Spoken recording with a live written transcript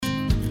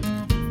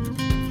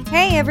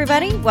Hey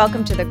everybody,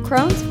 welcome to the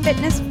Crohn's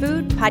Fitness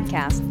Food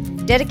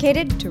Podcast,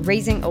 dedicated to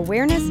raising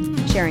awareness,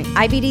 sharing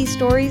IBD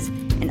stories,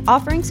 and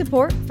offering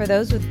support for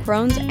those with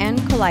Crohn's and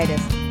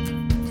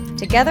colitis.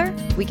 Together,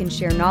 we can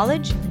share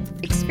knowledge,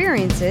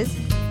 experiences,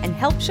 and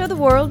help show the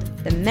world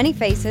the many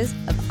faces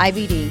of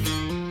IBD.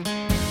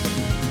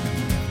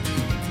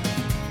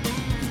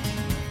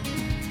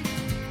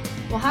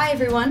 Well, hi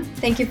everyone.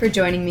 Thank you for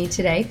joining me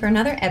today for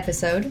another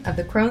episode of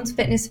the Crohn's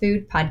Fitness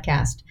Food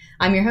Podcast.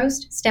 I'm your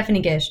host,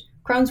 Stephanie Gish,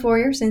 Crohn's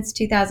warrior since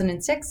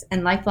 2006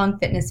 and lifelong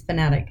fitness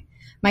fanatic.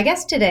 My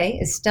guest today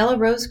is Stella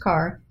Rose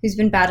Carr, who's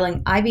been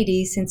battling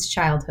IBD since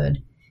childhood.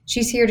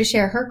 She's here to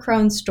share her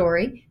Crohn's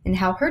story and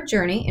how her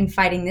journey in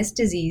fighting this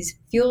disease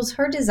fuels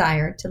her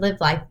desire to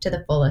live life to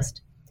the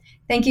fullest.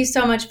 Thank you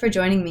so much for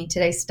joining me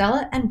today,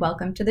 Stella, and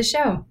welcome to the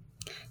show.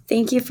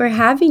 Thank you for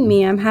having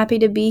me. I'm happy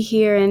to be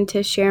here and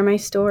to share my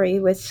story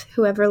with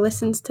whoever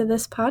listens to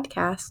this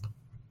podcast.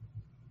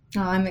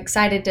 Oh, I'm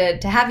excited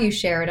to have you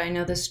share it. I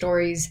know the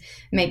stories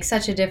make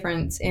such a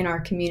difference in our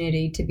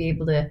community to be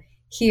able to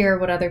hear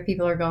what other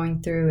people are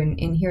going through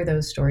and hear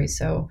those stories.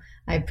 So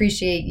I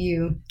appreciate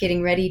you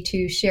getting ready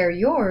to share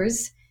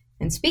yours.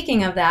 And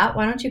speaking of that,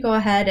 why don't you go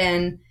ahead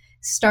and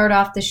start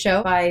off the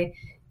show by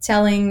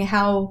telling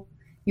how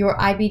your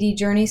IBD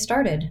journey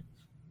started?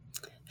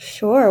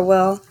 Sure.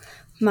 Well,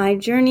 my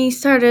journey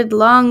started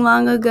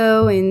long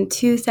ago in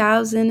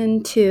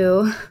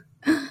 2002.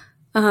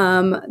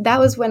 That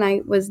was when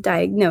I was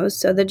diagnosed,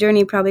 so the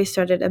journey probably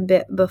started a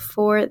bit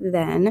before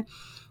then,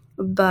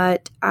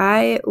 but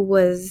I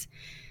was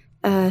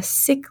a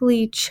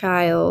sickly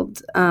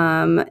child.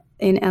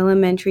 In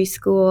elementary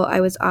school, I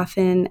was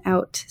often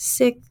out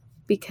sick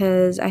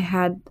because I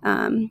had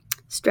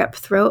strep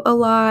throat a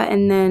lot,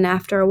 and then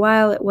after a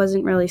while, it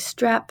wasn't really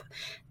strep.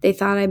 They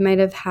thought I might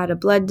have had a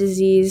blood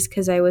disease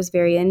because I was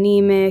very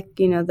anemic,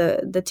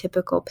 the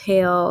typical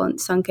pale and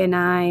sunken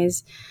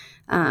eyes.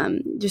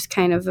 Just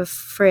kind of a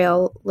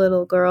frail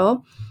little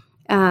girl.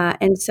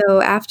 And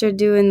so after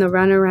doing the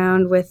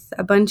runaround with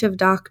a bunch of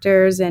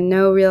doctors and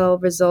no real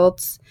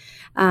results,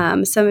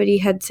 somebody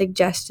had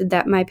suggested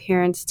that my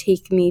parents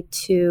take me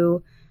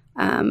to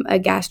a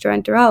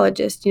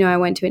gastroenterologist. I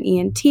went to an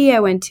ENT, I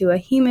went to a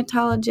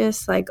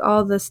hematologist, like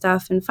all the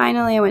stuff. And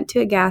finally, I went to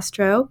a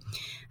gastro.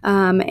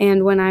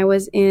 And when I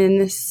was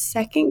in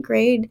second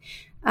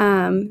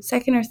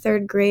or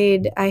third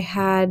grade, I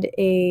had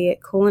a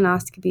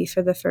colonoscopy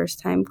for the first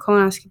time,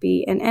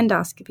 colonoscopy and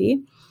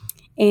endoscopy.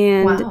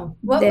 And wow.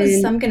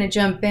 I'm going to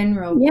jump in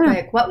real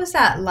quick. What was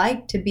that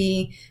like to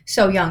be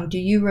so young? Do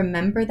you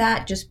remember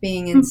that, just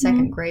being in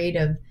second grade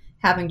of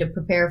having to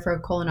prepare for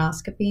a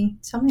colonoscopy?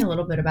 Tell me a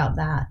little bit about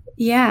that.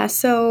 Yeah.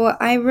 So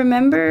I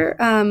remember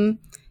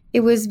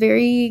it was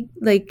very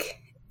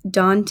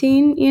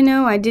daunting,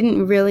 I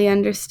didn't really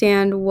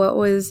understand what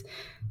was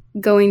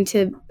going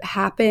to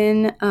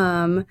happen.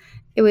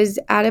 It was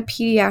at a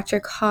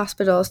pediatric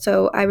hospital,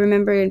 so I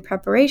remember in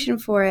preparation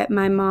for it,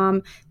 my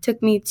mom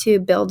took me to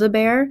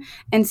Build-A-Bear,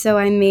 and so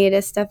I made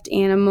a stuffed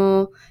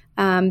animal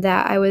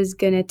that I was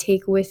going to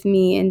take with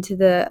me into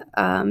the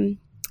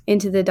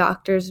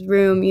doctor's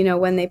room,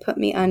 when they put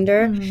me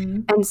under.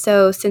 Mm-hmm. And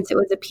so since it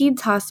was a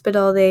peds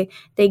hospital, they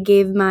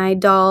gave my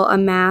doll a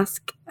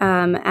mask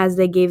as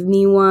they gave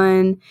me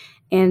one,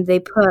 and they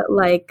put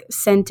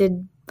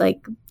scented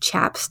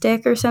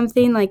chapstick or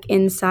something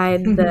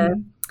inside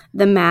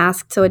the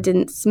mask so it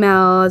didn't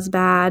smell as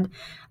bad.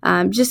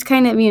 Just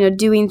kind of,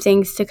 doing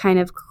things to kind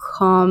of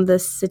calm the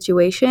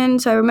situation.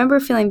 So I remember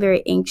feeling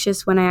very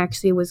anxious when I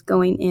actually was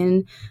going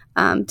in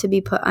to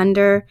be put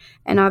under.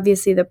 And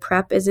obviously the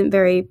prep isn't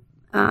very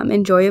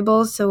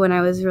enjoyable. So when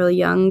I was really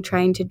young,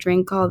 trying to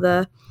drink all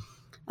the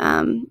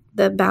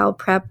bowel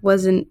prep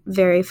wasn't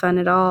very fun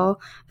at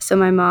all. So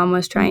my mom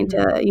was trying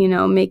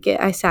to, make it.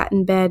 I sat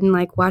in bed and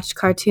watched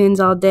cartoons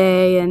all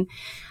day, and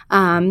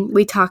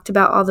we talked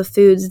about all the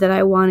foods that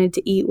I wanted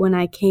to eat when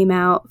I came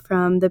out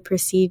from the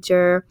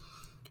procedure.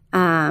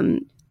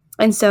 And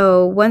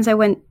so once I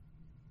went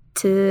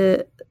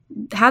to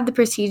have the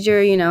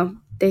procedure,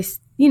 they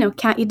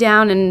count you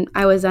down, and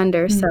I was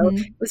under. Mm-hmm. So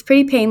it was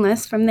pretty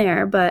painless from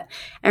there. But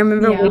I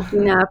remember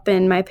waking up,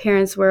 and my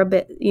parents were a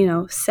bit,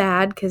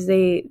 sad because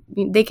they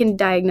can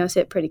diagnose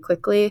it pretty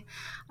quickly.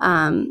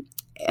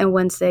 And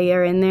once they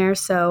are in there,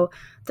 so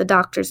the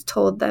doctors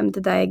told them the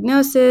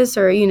diagnosis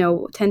or,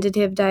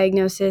 tentative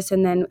diagnosis.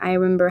 And then I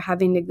remember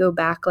having to go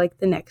back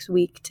the next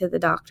week to the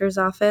doctor's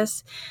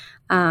office.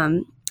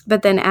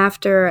 But then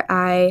after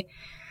I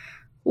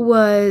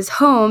was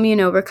home,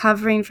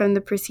 recovering from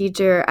the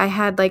procedure, I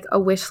had a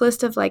wish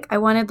list of I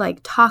wanted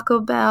Taco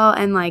Bell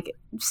and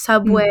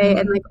Subway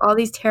and all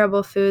these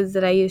terrible foods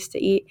that I used to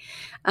eat.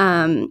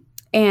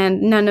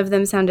 And none of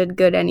them sounded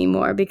good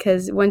anymore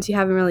because once you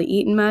haven't really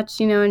eaten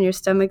much, and your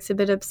stomach's a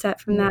bit upset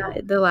from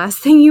that, the last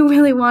thing you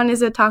really want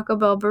is a Taco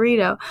Bell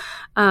burrito.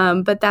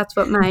 But that's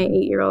what my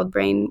 8-year-old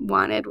brain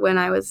wanted when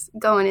I was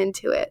going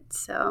into it.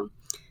 So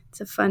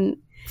it's a fun,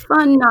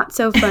 not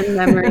so fun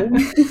memory.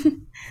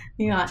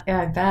 Yeah,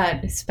 I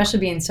bet,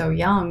 especially being so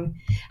young.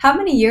 How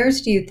many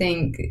years do you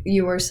think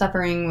you were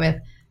suffering with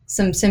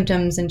some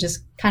symptoms and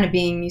just kind of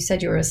being, you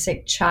said you were a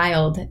sick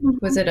child.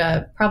 Was it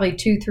probably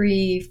 2,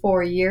 3,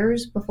 4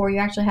 years before you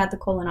actually had the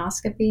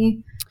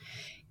colonoscopy?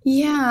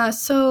 Yeah,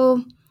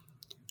 so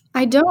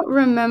I don't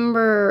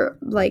remember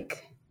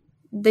like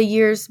the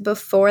years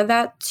before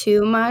that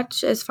too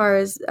much as far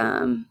as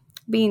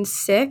being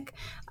sick.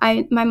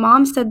 My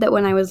mom said that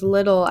when I was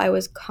little, I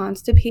was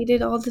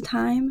constipated all the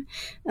time.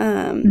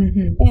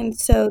 And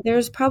so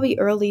there's probably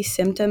early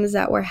symptoms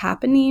that were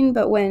happening,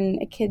 but when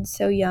a kid's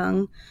so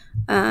young,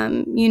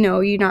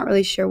 you're not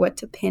really sure what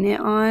to pin it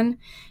on.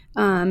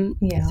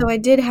 Yeah. So I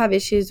did have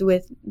issues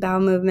with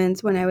bowel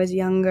movements when I was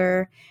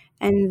younger.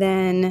 And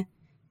then,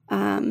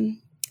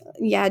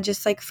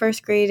 just like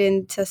first grade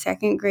into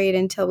second grade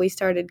until we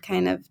started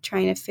kind of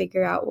trying to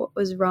figure out what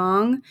was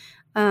wrong.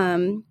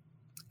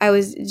 I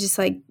was just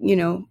like,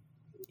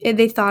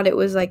 they thought it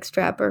was like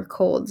strep or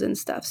colds and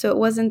stuff. So it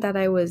wasn't that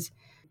I was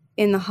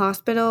in the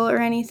hospital or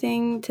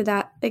anything to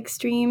that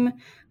extreme,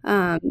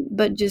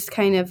 but just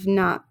kind of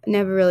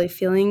never really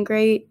feeling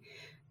great.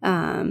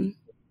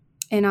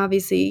 And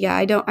obviously, yeah,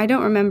 I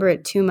don't remember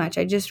it too much.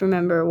 I just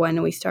remember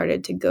when we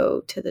started to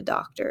go to the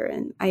doctor,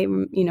 and I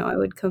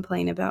would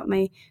complain about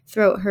my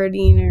throat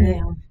hurting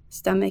or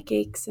stomach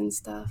aches and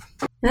stuff.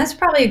 And that's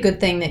probably a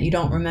good thing that you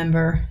don't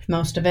remember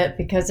most of it,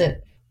 because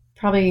it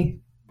probably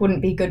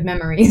wouldn't be good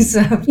memories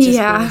of just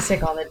being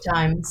sick all the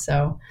time.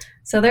 So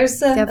there's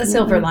a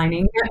silver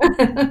lining.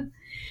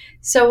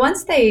 So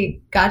once they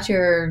got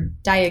your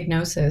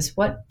diagnosis,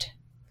 what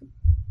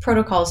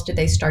protocols did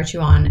they start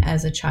you on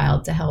as a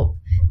child to help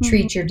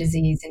treat your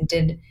disease? And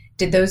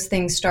did those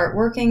things start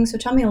working? So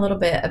tell me a little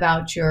bit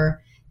about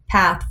your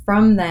path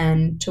from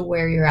then to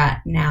where you're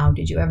at now.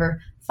 Did you ever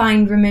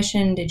find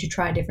remission? Did you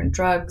try different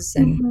drugs?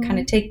 And kind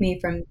of take me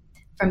from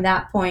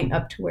that point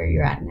up to where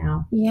you're at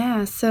now.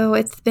 Yeah, so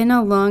it's been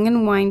a long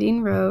and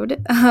winding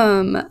road.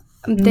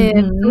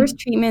 The first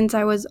treatments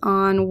I was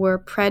on were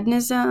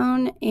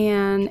prednisone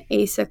and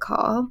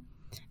Asacol,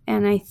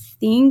 and I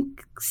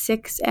think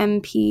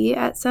 6-MP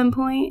at some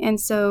point. And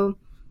so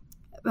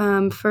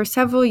for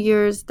several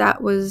years,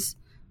 that was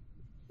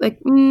like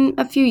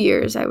a few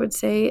years, I would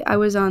say, I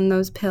was on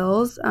those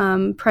pills.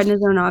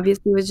 Prednisone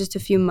obviously was just a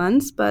few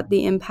months, but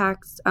the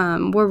impacts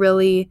were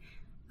really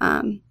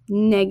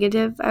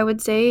negative, I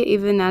would say.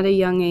 Even at a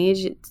young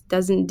age, it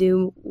doesn't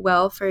do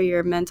well for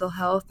your mental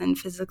health and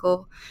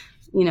physical,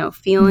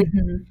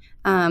 feeling.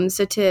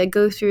 So to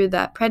go through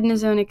that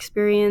prednisone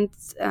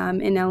experience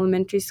in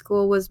elementary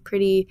school was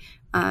pretty,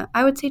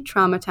 I would say,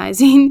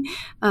 traumatizing.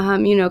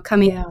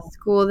 Coming to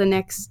school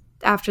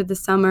after the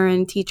summer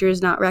and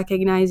teachers not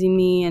recognizing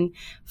me and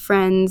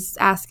friends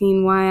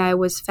asking why I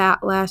was fat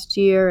last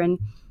year and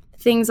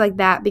things like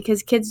that,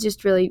 because kids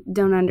just really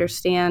don't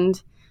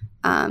understand,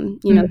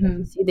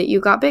 see that you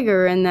got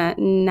bigger and that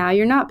now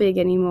you're not big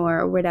anymore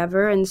or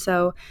whatever. And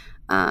so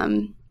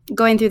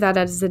going through that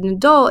as an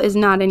adult is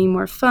not any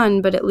more fun,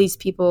 but at least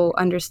people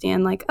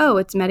understand, like, oh,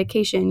 it's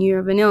medication, you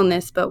have an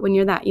illness. But when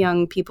you're that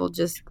young, people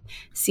just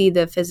see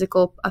the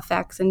physical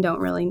effects and don't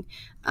really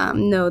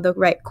know the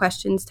right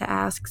questions to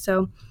ask.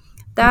 So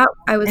that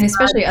I was, and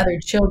especially other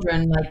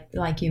children,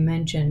 like you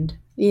mentioned.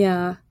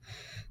 Yeah.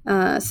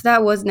 So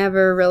that was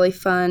never really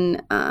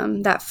fun.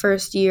 That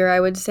first year, I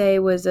would say,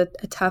 was a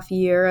tough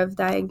year of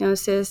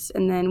diagnosis.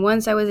 And then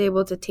once I was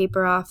able to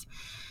taper off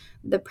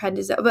the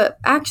prednisone, but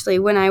actually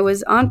when I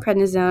was on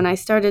prednisone, I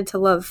started to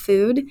love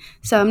food.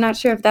 So I'm not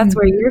sure if that's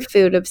where your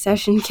food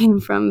obsession came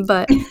from,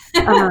 but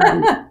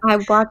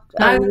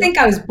I think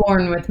I was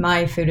born with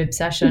my food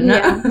obsession.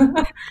 Yeah.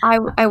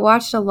 I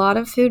watched a lot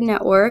of Food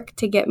Network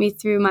to get me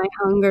through my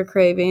hunger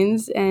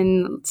cravings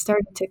and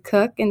started to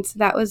cook. And so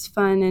that was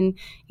fun. And,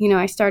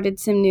 I started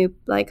some new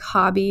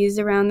hobbies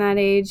around that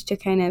age to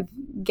kind of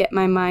get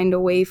my mind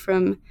away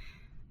from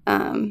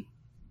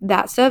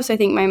that stuff. So I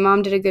think my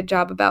mom did a good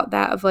job about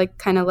that, of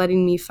kind of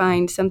letting me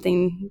find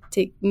something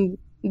to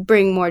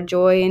bring more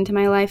joy into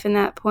my life in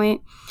that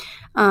point.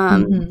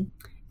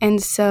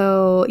 And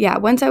so,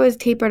 once I was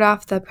tapered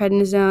off the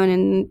prednisone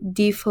and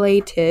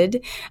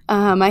deflated,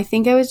 I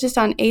think I was just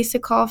on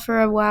Asacol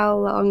for a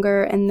while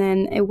longer, and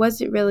then it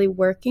wasn't really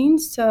working.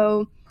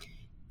 So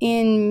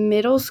in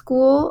middle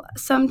school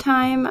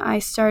sometime, I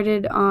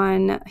started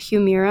on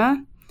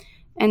Humira.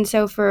 And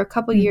so for a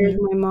couple years,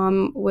 my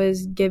mom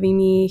was giving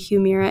me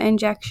Humira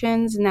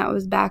injections, and that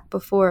was back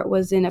before it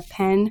was in a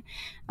pen.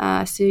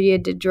 So you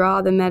had to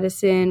draw the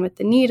medicine with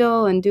the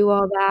needle and do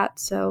all that.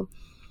 So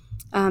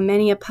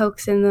many a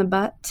pokes in the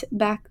butt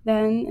back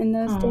then in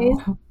those days.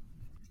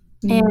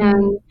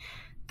 And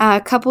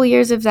a couple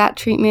years of that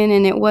treatment,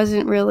 and it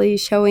wasn't really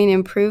showing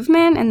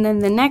improvement. And then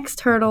the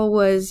next hurdle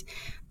was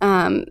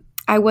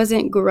I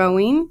wasn't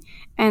growing.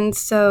 And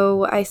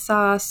so I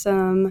saw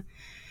some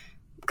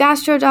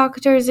gastro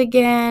doctors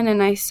again,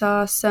 and I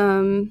saw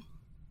some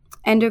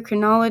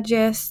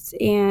endocrinologists,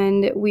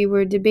 and we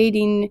were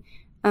debating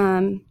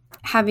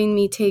having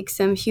me take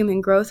some human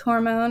growth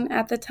hormone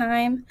at the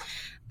time.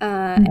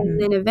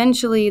 And then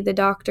eventually the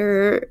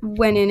doctor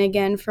went in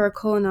again for a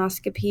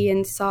colonoscopy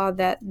and saw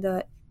that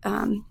the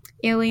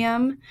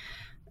ileum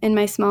and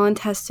my small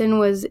intestine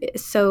was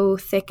so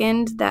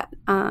thickened that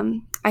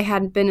I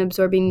hadn't been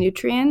absorbing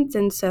nutrients,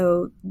 and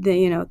so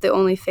the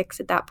only fix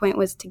at that point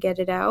was to get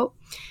it out.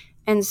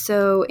 And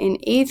so in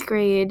 8th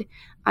grade,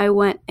 I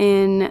went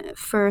in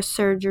for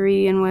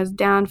surgery and was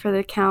down for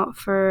the count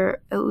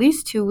for at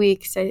least 2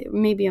 weeks,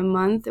 maybe a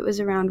month. It was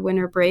around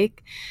winter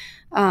break,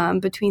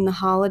 between the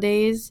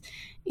holidays.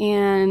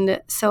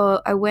 And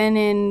so I went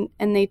in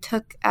and they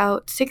took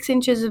out 6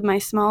 inches of my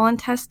small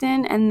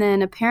intestine, and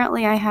then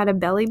apparently I had a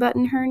belly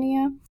button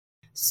hernia.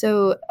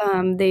 So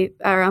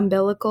our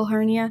umbilical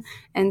hernia.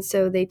 And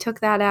so they took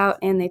that out,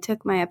 and they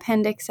took my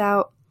appendix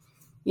out,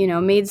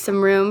 made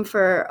some room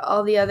for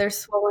all the other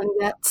swollen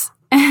guts.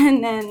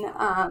 And then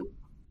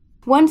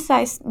once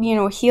I,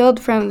 healed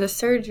from the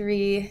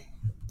surgery,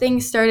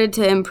 things started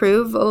to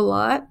improve a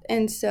lot.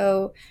 And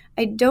so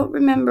I don't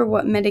remember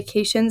what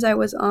medications I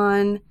was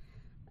on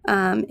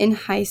in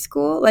high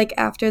school, like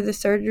after the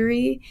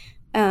surgery.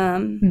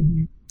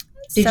 Did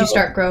you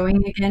start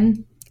growing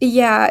again?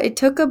 Yeah, it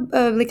took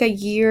a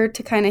year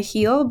to kind of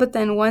heal, but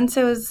then once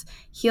I was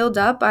healed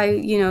up,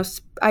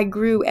 I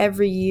grew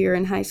every year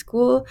in high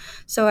school.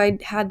 So I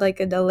had like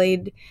a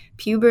delayed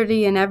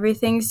puberty and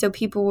everything. So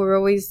people were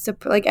always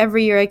like,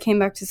 every year I came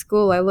back to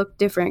school, I looked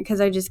different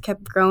because I just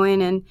kept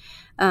growing. And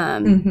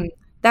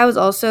that was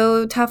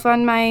also tough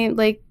on my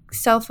like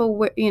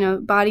self-aware,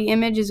 body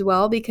image as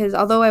well, because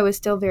although I was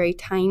still very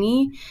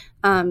tiny,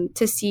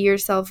 to see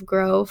yourself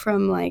grow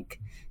from like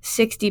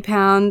 60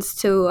 pounds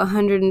to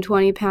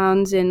 120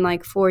 pounds in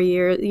like 4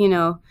 years,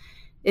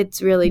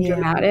 it's really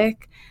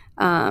dramatic.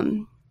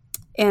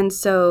 And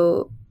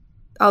so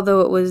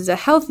although it was a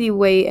healthy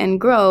weight and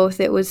growth,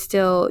 it was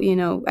still,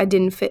 I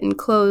didn't fit in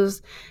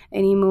clothes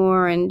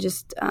anymore, and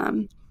just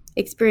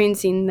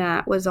experiencing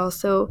that was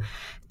also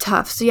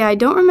tough. So yeah, I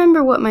don't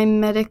remember what my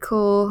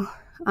medical,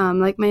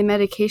 my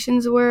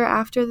medications were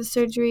after the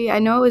surgery. I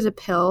know it was a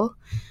pill.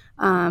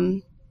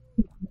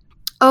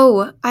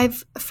 Oh,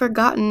 I've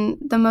forgotten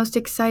the most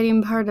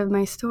exciting part of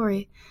my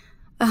story.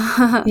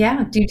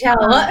 Yeah, do tell.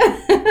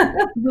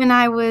 When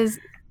I was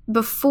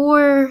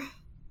before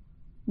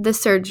the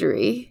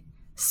surgery,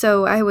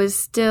 so I was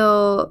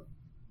still,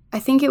 I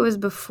think it was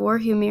before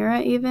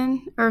Humira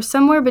even, or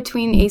somewhere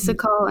between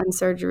Asacol and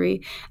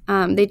surgery.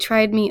 They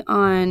tried me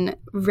on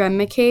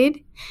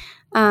Remicade,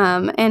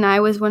 and I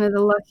was one of the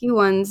lucky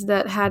ones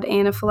that had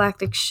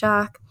anaphylactic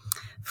shock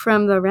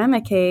from the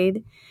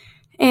Remicade.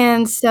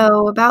 And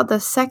so about the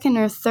second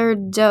or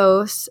third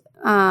dose,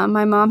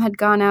 my mom had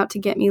gone out to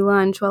get me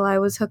lunch while I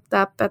was hooked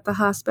up at the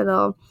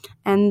hospital.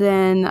 And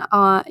then,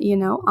 all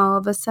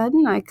of a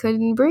sudden I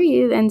couldn't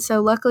breathe. And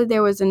so luckily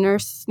there was a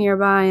nurse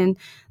nearby, and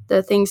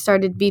the thing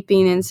started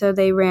beeping. And so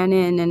they ran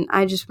in, and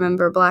I just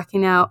remember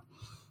blacking out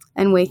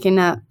and waking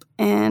up.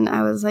 And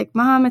I was like,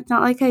 Mom, it's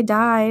not like I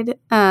died.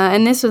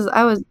 And must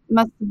have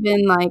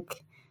been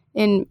like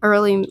in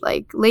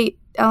late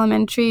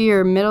elementary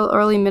or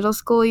early middle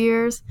school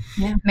years.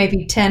 Yeah,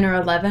 maybe 10 or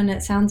 11,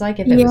 it sounds like,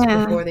 if it was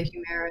before the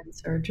Humira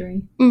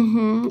surgery.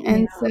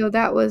 And so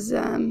that was,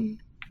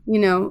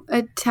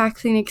 a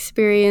taxing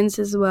experience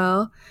as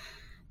well.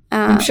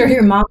 I'm sure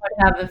your mom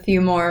would have a few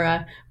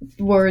more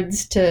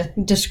words to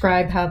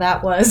describe how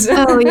that was.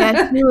 Oh,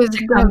 yeah, she was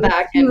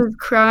she was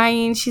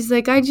crying. She's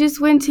like, I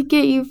just went to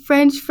get you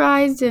French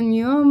fries and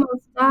you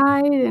almost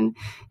died. And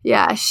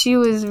yeah, she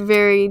was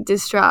very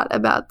distraught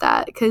about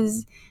that,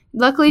 because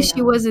luckily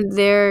she wasn't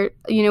there.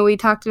 We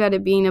talked about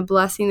it being a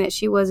blessing that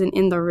she wasn't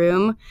in the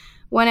room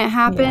when it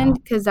happened,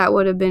 because that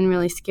would have been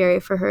really scary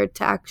for her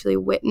to actually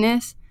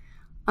witness.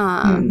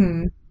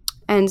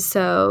 And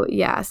so,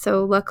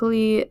 so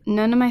luckily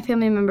none of my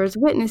family members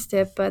witnessed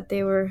it, but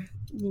they were,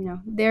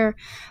 there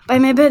by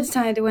my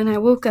bedside when I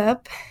woke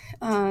up.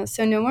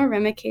 So no more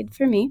Remicade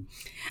for me.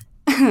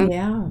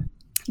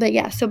 But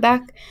yeah, so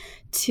back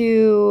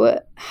to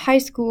high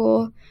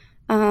school.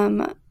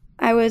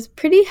 I was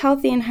pretty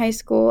healthy in high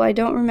school. I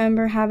don't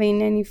remember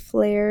having any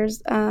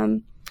flares.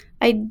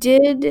 I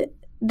did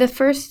the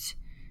first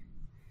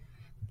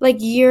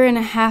year and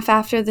a half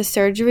after the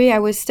surgery, I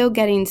was still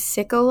getting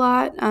sick a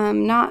lot.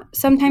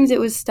 Sometimes it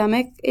was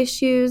stomach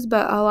issues,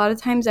 but a lot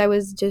of times I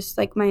was just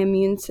my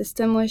immune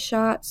system was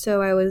shot.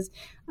 So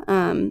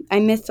I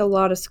missed a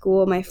lot of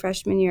school my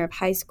freshman year of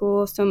high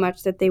school, so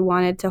much that they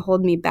wanted to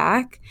hold me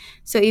back.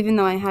 So even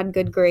though I had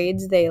good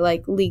grades, they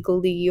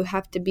legally you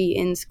have to be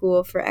in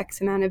school for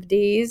X amount of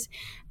days,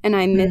 and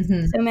I missed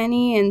so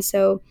many. And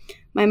so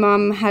my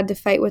mom had to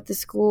fight with the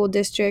school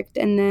district,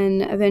 and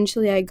then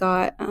eventually I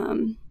got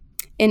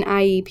an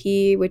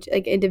IEP, which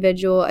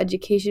individual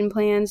education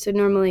plan. So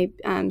normally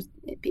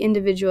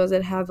individuals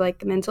that have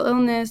mental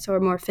illness or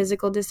more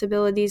physical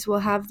disabilities will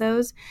have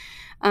those.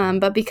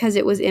 But because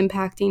it was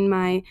impacting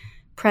my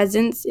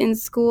presence in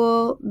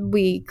school,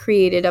 we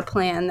created a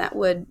plan that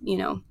would,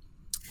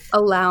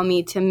 allow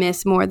me to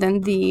miss more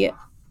than the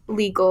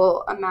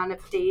legal amount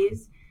of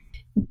days.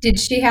 Did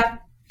she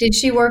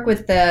work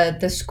with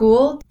the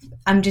school?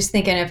 I'm just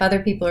thinking, if other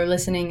people are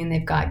listening and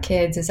they've got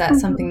kids, is that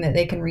something that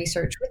they can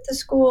research with the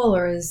school,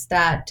 or is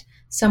that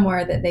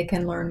somewhere that they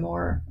can learn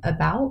more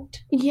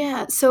about?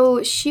 Yeah,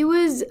 so she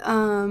was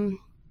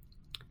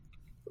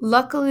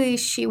luckily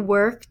she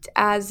worked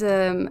as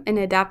an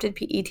adapted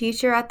PE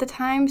teacher at the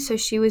time, so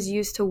she was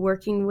used to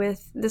working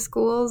with the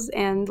schools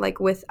and like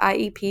with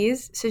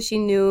IEPs, so she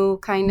knew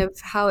kind of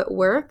how it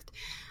worked.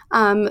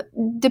 Um,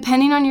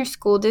 Depending on your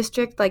school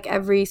district, like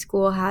every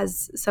school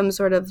has some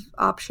sort of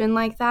option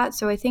like that.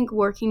 So I think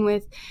working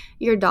with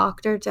your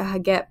doctor to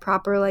get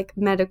proper like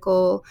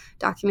medical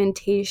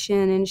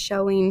documentation and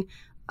showing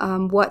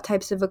what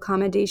types of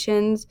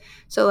accommodations.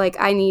 So like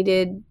I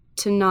needed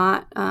to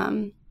not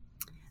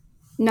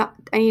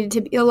I needed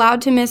to be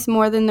allowed to miss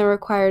more than the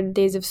required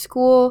days of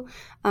school.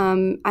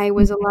 I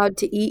was allowed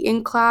to eat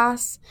in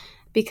class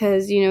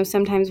because,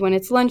 sometimes when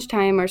it's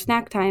lunchtime or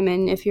snack time,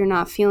 and if you're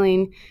not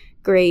feeling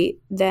great,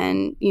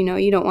 then,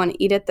 you don't want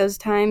to eat at those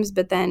times,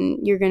 but then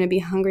you're going to be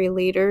hungry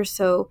later.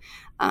 So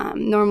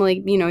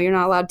normally, you're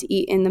not allowed to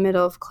eat in the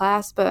middle of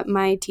class, but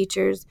my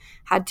teachers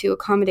had to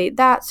accommodate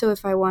that. So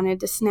if I wanted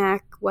to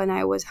snack when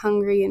I was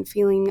hungry and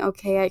feeling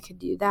okay, I could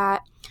do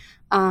that.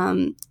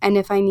 And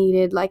if I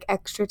needed like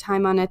extra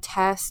time on a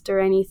test or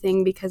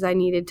anything because I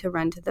needed to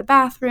run to the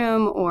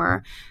bathroom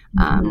or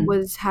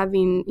was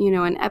having,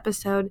 an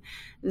episode,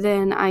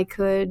 then I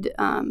could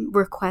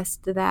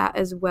request that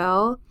as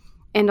well.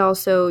 And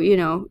also,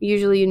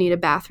 usually you need a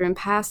bathroom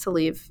pass to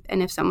leave.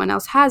 And if someone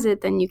else has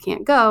it, then you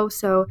can't go.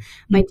 So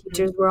my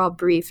teachers were all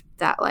briefed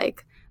that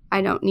like,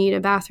 I don't need a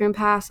bathroom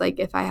pass. Like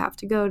if I have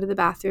to go to the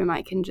bathroom,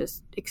 I can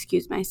just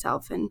excuse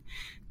myself and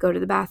go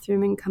to the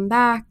bathroom and come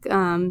back.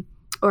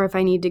 Or if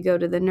I need to go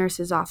to the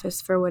nurse's office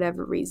for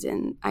whatever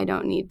reason, I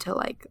don't need to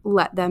like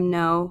let them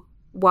know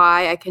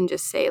why. I can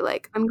just say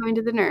like, I'm going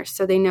to the nurse,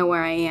 so they know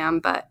where I am,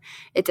 but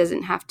it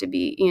doesn't have to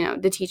be,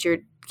 the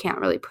teacher can't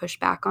really push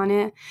back on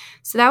it.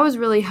 So that was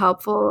really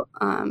helpful.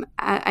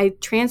 I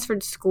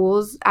transferred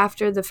schools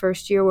after the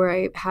first year where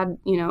I had,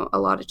 a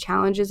lot of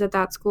challenges at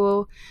that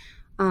school.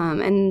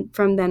 And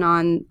from then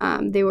on,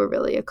 they were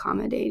really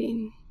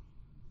accommodating.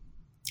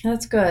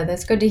 That's good.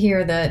 That's good to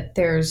hear that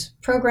there's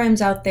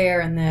programs out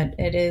there and that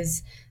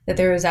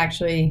there is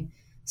actually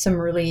some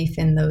relief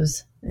in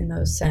those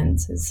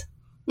senses.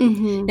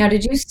 Mm-hmm. Now,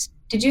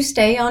 did you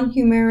stay on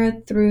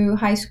Humira through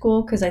high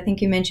school? Because I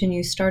think you mentioned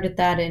you started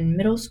that in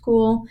middle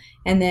school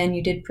and then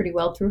you did pretty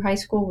well through high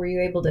school. Were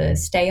you able to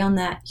stay on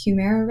that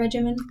Humira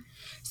regimen?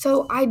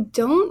 So I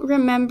don't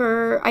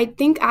remember. I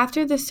think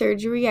after the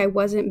surgery, I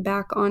wasn't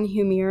back on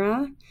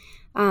Humira.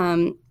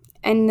 And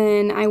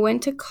then I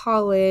went to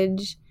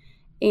college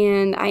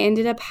and I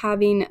ended up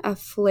having a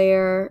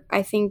flare,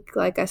 I think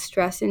like a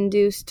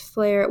stress-induced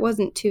flare. It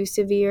wasn't too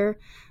severe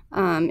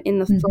in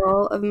the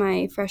fall of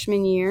my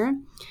freshman year.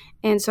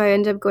 And so I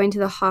ended up going to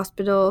the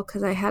hospital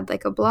because I had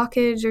like a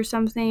blockage or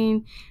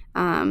something.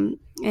 And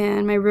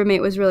my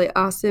roommate was really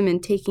awesome in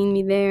taking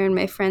me there, and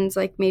my friends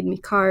like made me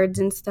cards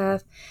and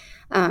stuff.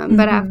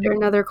 But after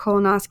another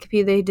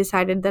colonoscopy, they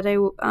decided that I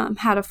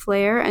had a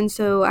flare. And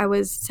so I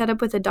was set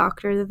up with a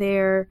doctor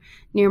there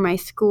near my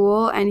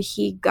school, and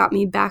he got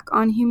me back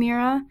on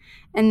Humira.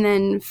 And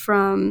then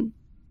from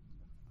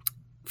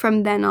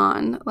then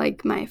on,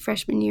 like my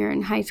freshman year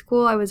in high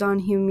school, I was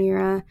on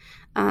Humira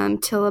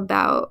till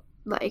about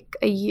like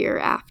a year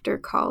after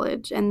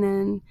college. And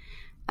then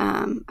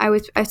I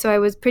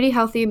was pretty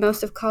healthy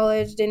most of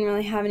college, didn't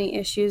really have any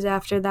issues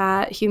after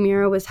that.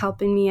 Humira was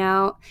helping me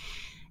out.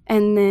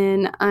 And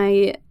then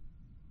I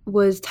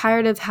was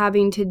tired of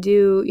having to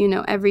do,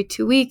 every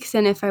 2 weeks.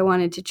 And if I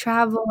wanted to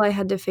travel, I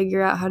had to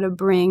figure out how to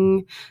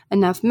bring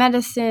enough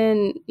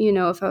medicine,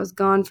 if I was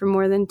gone for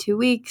more than 2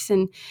 weeks.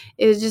 And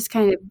it was just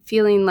kind of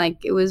feeling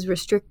like it was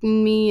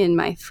restricting me and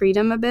my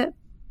freedom a bit.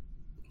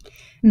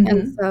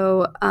 And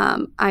so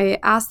I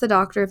asked the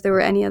doctor if there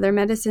were any other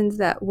medicines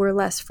that were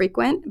less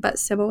frequent but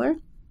similar.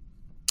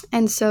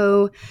 And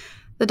so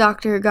the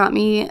doctor got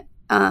me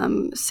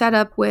set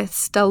up with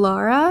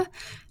Stelara.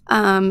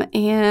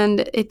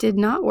 And it did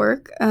not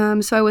work.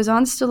 So I was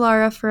on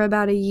Stelara for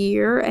about a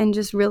year and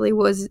just really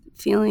was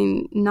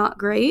feeling not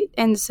great.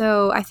 And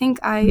so I think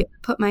I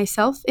put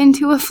myself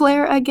into a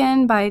flare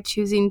again by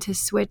choosing to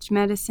switch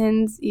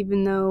medicines,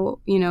 even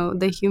though,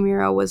 the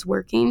Humira was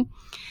working.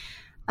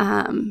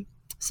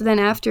 So then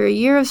after a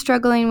year of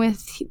struggling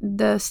with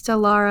the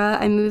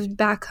Stelara, I moved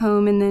back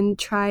home and then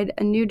tried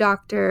a new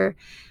doctor,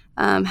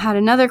 had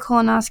another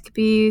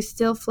colonoscopy,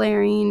 still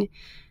flaring.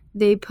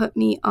 They put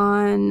me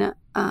on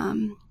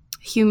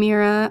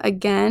Humira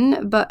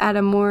again, but at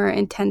a more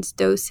intense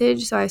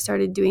dosage. So I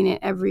started doing it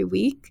every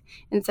week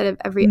instead of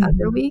every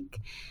other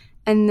week.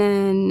 And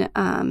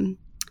then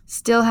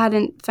still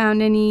hadn't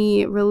found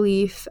any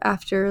relief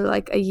after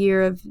like a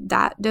year of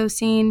that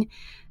dosing.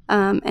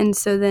 And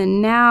so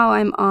then now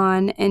I'm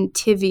on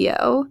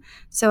Entyvio.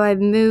 So I've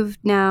moved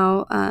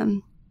now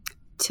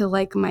to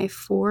like my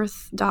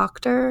fourth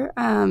doctor.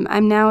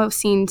 I'm now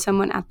seeing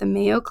someone at the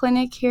Mayo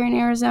Clinic here in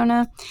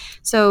Arizona.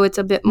 So it's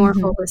a bit more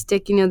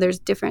holistic. There's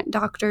different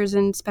doctors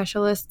and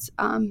specialists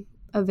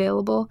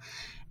available.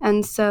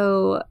 And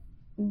so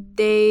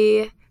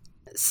they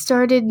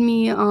started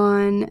me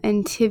on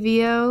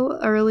Entyvio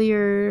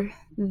earlier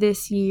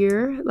this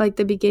year, like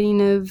the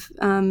beginning of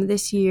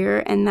this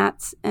year, and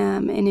that's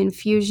an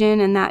infusion,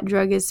 and that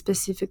drug is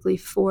specifically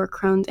for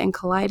Crohn's and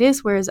colitis,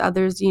 whereas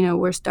others,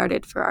 were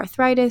started for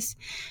arthritis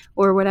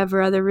or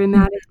whatever other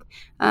rheumatic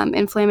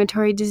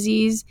inflammatory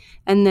disease,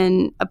 and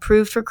then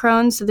approved for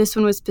Crohn's. So this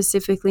one was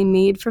specifically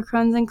made for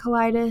Crohn's and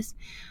colitis.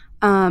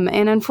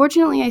 And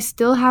unfortunately, I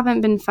still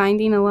haven't been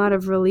finding a lot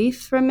of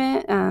relief from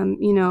it.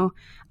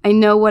 I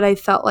know what I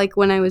felt like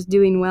when I was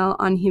doing well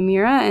on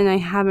Humira, and I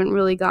haven't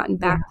really gotten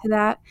back to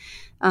that.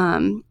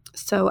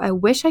 So I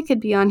wish I could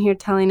be on here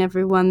telling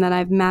everyone that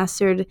I've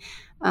mastered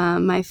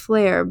my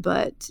flare,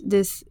 but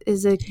this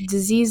is a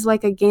disease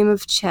like a game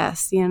of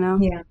chess,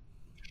 Yeah,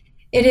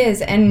 it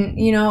is. And,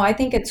 I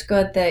think it's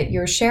good that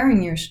you're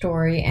sharing your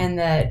story and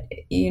that,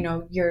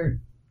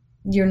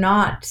 you're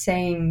not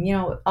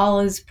saying, all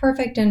is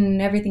perfect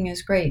and everything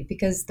is great,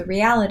 because the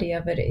reality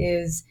of it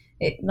is,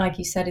 like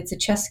you said, it's a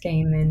chess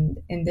game,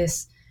 and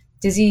this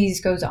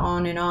disease goes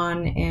on,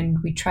 and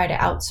we try to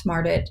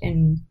outsmart it,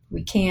 and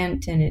we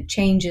can't, and it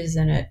changes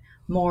and it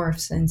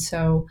morphs. And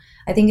so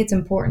I think it's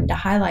important to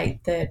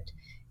highlight that,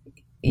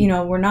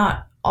 we're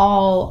not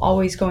all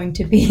always going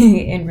to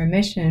be in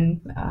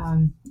remission,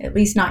 at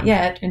least not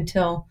yet,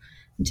 until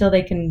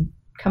they can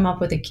come up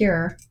with a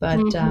cure. But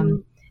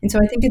and so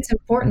I think it's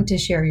important to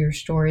share your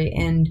story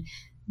and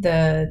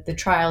the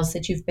trials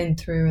that you've been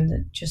through,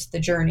 and just the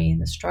journey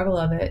and the struggle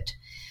of it.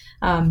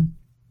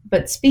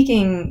 But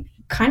speaking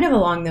kind of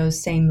along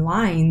those same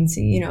lines,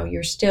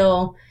 you're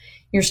still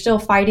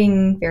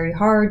fighting very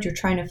hard. You're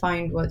trying to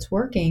find what's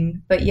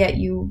working, but yet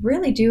you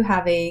really do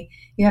have a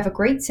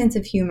great sense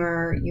of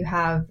humor. You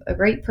have a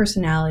great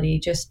personality.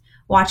 Just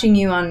watching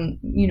you on,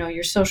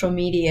 your social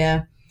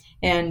media,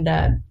 and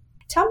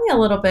tell me a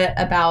little bit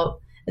about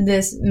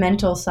this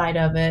mental side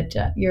of it.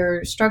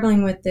 You're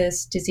struggling with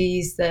this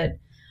disease that,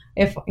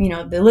 if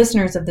the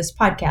listeners of this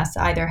podcast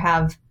either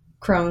have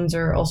Crohn's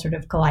or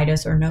ulcerative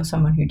colitis or know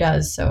someone who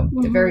does, so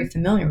they're very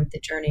familiar with the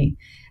journey.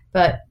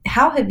 But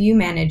how have you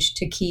managed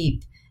to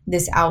keep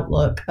this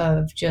outlook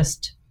of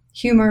just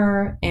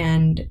humor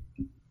and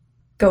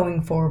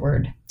going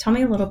forward? Tell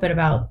me a little bit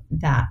about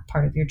that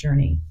part of your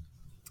journey.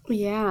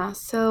 Yeah,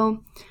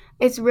 so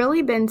it's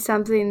really been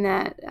something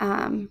that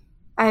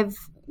I've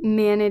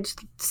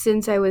managed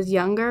since I was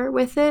younger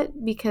with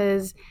it,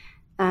 because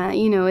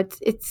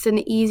it's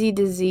an easy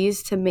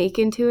disease to make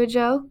into a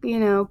joke.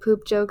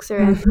 Poop jokes are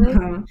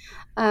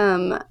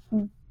endless.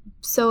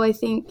 So I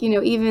think,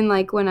 even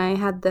like when I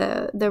had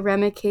the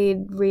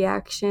Remicade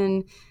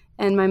reaction,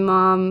 and my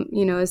mom,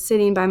 was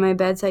sitting by my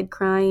bedside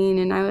crying,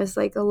 and I was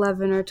like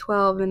 11 or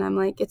 12, and I'm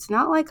like, it's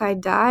not like I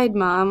died,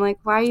 Mom. Like,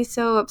 why are you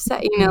so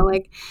upset?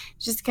 Like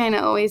just kind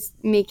of always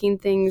making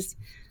things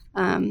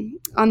on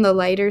the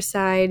lighter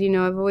side.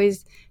 I've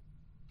always,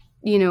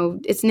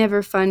 it's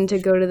never fun to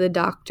go to the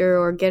doctor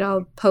or get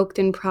all poked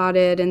and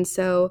prodded. And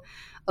so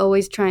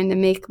always trying to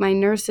make my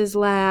nurses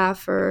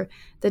laugh or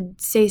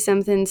say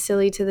something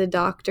silly to the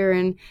doctor.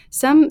 And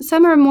some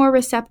are more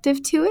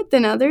receptive to it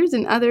than others,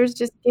 and others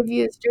just give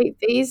you a straight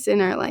face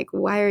and are like,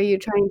 why are you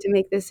trying to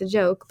make this a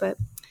joke? But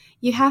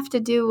you have to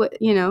do what,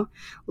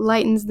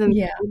 lightens the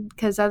mood,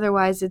 because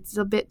otherwise it's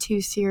a bit too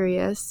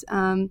serious.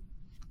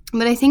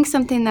 But I think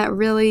something that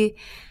really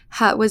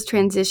was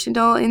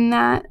transitional in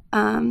that,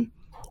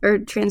 or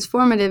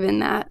transformative in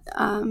that,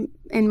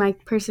 in my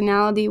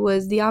personality,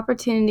 was the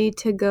opportunity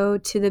to go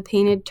to the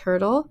Painted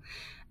Turtle,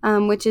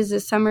 which is a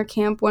summer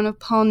camp, one of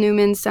Paul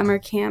Newman's summer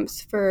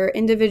camps for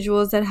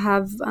individuals that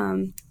have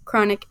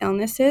chronic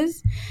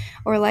illnesses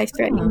or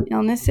life-threatening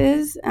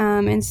illnesses.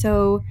 And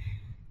so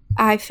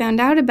I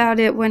found out about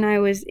it when I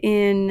was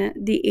in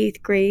the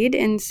 8th grade.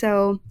 And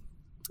so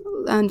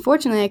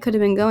unfortunately, I could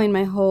have been going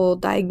my whole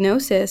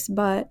diagnosis,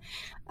 but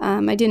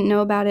I didn't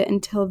know about it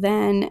until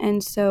then.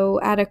 And so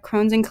at a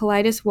Crohn's and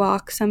colitis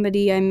walk,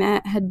 somebody I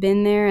met had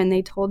been there, and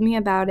they told me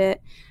about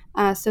it.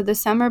 So the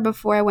summer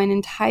before I went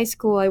into high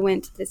school, I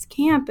went to this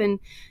camp, and,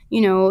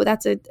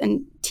 that's a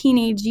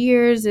teenage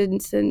years, and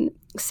it's a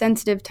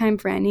sensitive time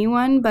for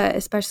anyone, but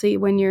especially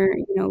when you're,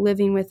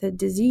 living with a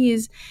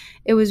disease.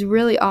 It was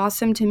really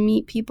awesome to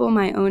meet people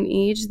my own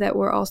age that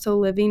were also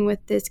living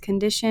with this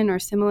condition or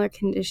similar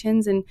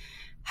conditions and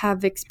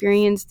have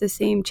experienced the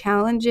same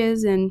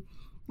challenges. And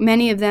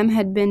many of them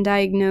had been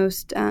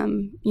diagnosed,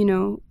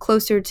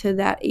 closer to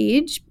that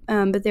age,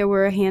 but there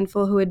were a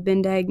handful who had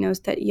been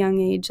diagnosed at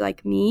young age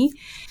like me.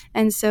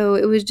 And so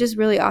it was just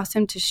really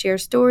awesome to share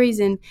stories,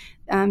 and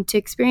to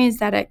experience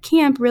that at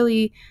camp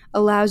really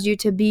allows you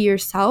to be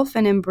yourself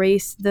and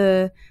embrace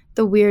the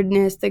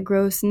weirdness, the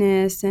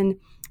grossness, and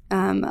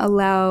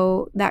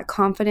allow that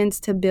confidence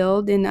to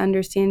build in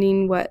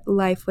understanding what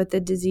life with the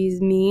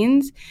disease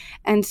means.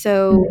 And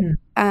so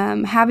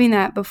having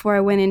that before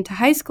I went into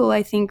high school,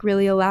 I think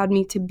really allowed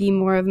me to be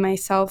more of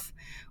myself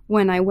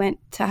when I went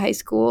to high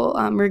school,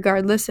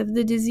 regardless of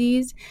the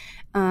disease.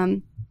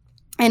 And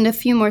a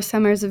few more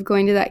summers of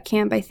going to that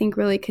camp, I think,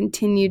 really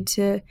continued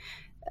to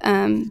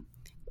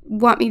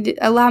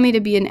allow me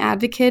to be an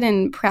advocate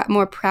and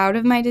more proud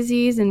of my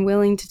disease and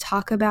willing to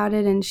talk about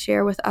it and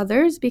share with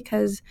others,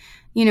 because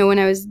when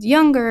I was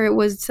younger, it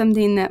was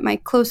something that my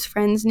close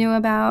friends knew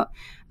about,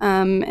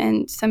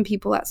 and some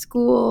people at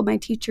school, my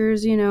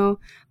teachers,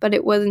 but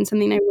it wasn't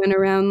something I went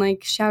around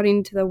like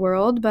shouting to the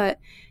world. But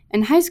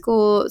in high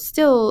school,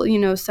 still,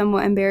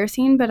 somewhat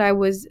embarrassing, but I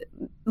was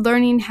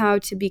learning how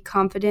to be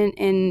confident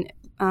and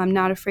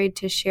not afraid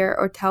to share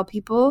or tell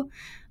people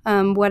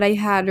what I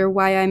had, or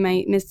why I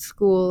might miss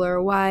school,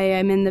 or why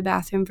I'm in the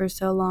bathroom for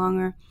so long,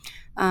 or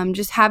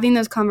just having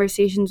those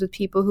conversations with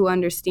people who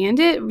understand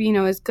it,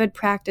 is good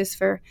practice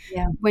for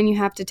when you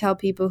have to tell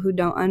people who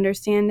don't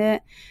understand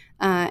it.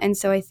 And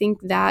so I think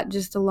that,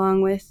 just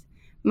along with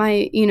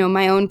my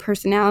own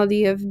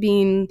personality of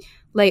being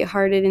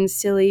lighthearted and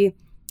silly,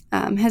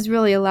 has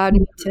really allowed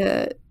me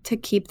to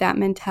keep that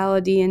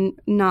mentality and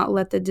not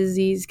let the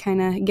disease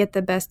kind of get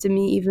the best of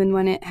me, even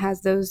when it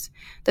has those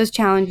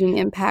challenging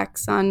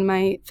impacts on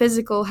my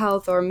physical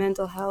health or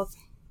mental health.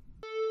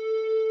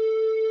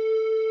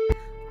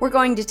 We're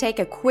going to take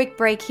a quick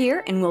break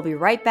here, and we'll be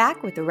right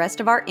back with the rest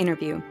of our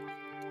interview.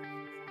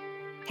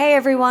 Hey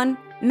everyone!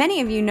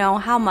 Many of you know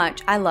how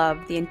much I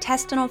love the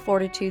Intestinal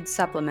Fortitude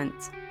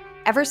supplements.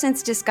 Ever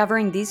since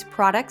discovering these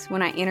products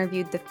when I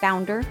interviewed the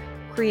founder,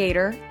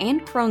 creator,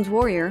 and Crohn's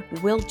warrior,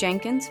 Will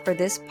Jenkins, for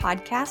this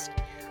podcast,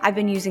 I've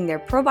been using their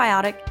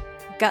probiotic,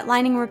 gut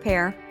lining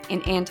repair,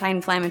 and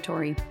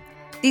anti-inflammatory.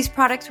 These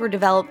products were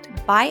developed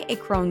by a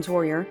Crohn's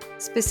warrior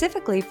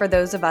specifically for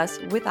those of us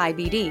with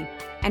IBD,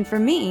 and for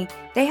me,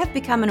 they have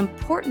become an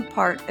important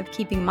part of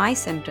keeping my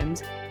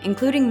symptoms,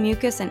 including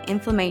mucus and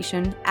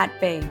inflammation, at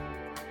bay.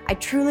 I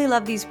truly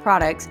love these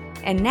products,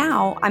 and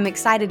now I'm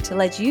excited to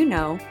let you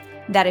know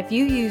that if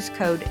you use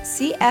code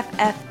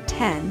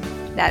CFF10,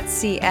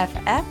 that's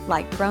CFF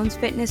like Crohn's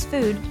Fitness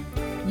Food,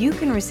 you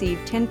can receive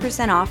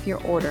 10% off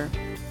your order.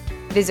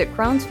 Visit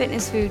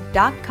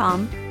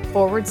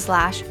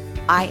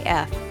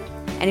crohnsfitnessfood.com/IF.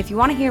 And if you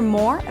want to hear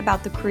more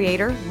about the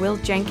creator, Will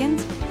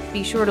Jenkins,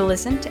 be sure to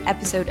listen to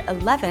episode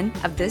 11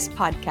 of this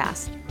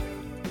podcast.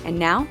 And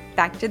now,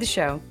 back to the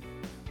show.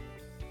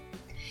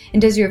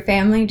 And does your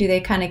family, do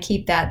they kind of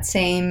keep that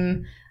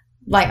same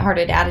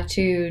lighthearted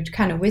attitude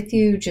kind of with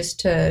you, just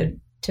to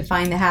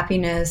find the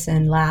happiness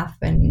and laugh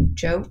and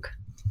joke?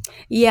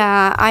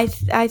 Yeah, I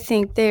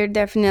think they're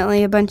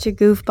definitely a bunch of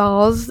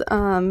goofballs,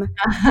 and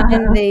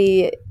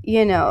they,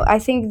 I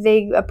think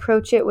they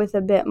approach it with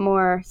a bit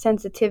more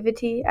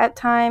sensitivity at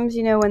times.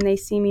 When they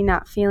see me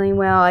not feeling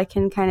well, I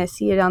can kind of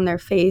see it on their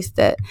face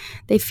that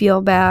they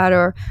feel bad.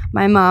 Or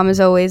my mom is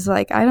always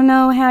like, I don't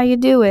know how you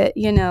do it,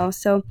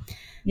 so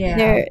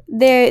yeah,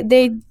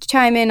 they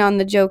chime in on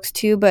the jokes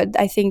too, but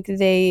I think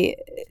they,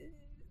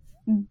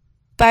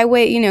 by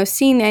way,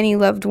 seeing any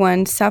loved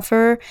one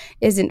suffer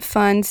isn't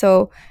fun.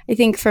 So I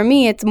think for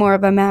me, it's more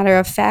of a matter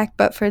of fact,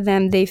 but for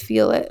them, they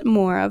feel it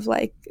more of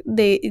like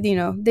they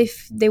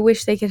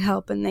wish they could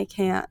help and they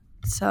can't.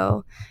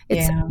 So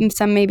it's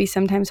maybe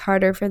sometimes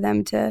harder for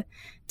them to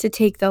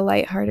take the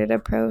lighthearted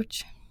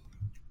approach.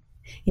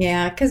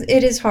 Yeah, because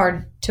it is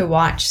hard to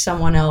watch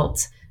someone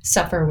else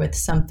suffer with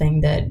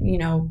something that,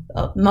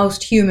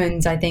 most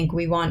humans, I think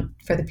we want,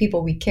 for the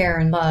people we care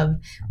and love,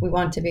 we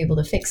want to be able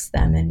to fix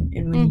them. And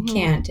when you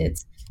can't,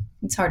 it's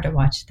hard to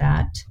watch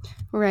that.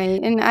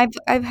 Right. And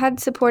I've had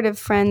supportive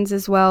friends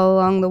as well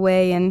along the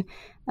way, and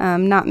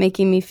not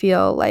making me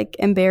feel like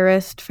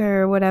embarrassed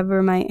for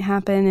whatever might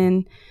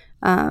happen.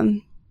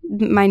 And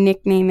my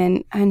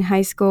nickname in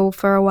high school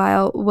for a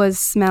while was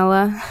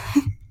Smella.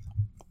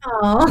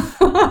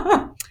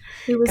 Oh.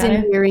 It was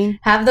endearing.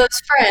 Have those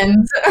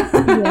friends.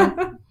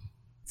 Yeah.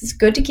 It's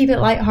good to keep it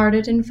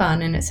lighthearted and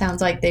fun, and it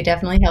sounds like they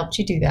definitely helped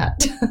you do that.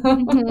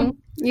 Mm-hmm.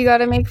 You got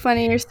to make fun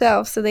of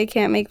yourself so they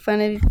can't make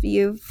fun of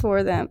you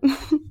for them.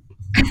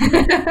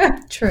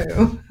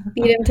 True.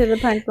 Beat them to the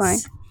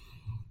punchline.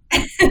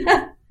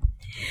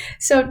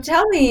 So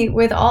tell me,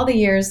 with all the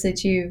years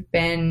that you've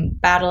been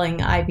battling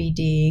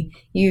IBD,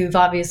 you've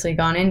obviously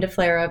gone into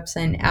flare-ups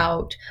and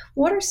out.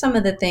 What are some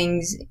of the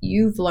things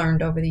you've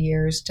learned over the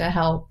years to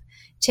help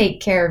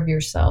take care of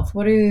yourself?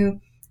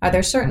 Are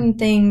there certain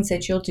things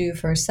that you'll do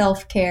for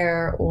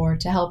self-care, or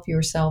to help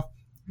yourself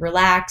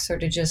relax, or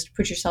to just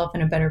put yourself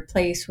in a better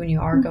place when you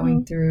are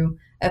going through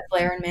a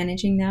flare and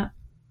managing that?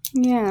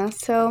 Yeah,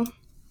 so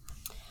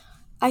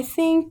I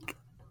think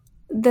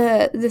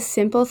the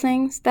simple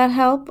things that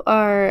help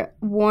are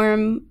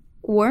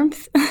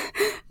warmth.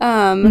 When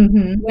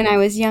I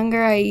was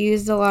younger, I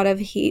used a lot of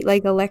heat,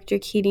 like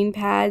electric heating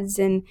pads,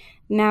 and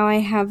now I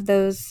have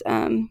those,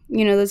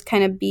 those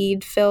kind of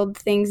bead-filled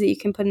things that you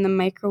can put in the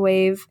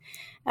microwave.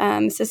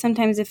 So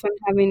sometimes if I'm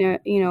having a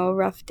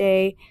rough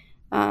day,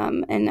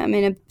 and I'm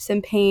in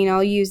some pain,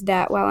 I'll use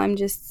that while I'm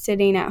just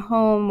sitting at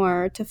home,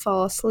 or to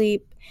fall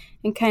asleep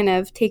and kind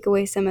of take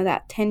away some of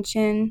that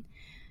tension.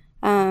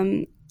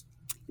 When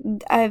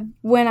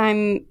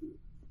I'm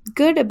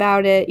good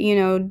about it,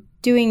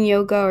 doing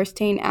yoga or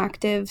staying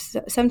active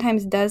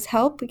sometimes does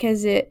help,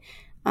 because it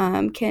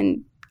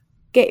can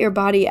get your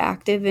body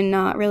active and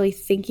not really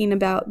thinking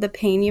about the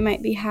pain you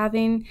might be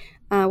having.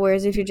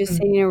 Whereas if you're just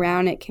sitting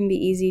around, it can be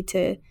easy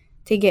to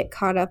get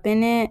caught up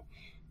in it.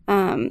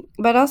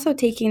 But also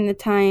taking the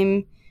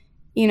time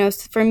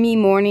for me,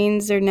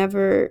 mornings are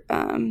never,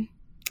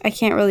 I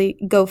can't really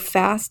go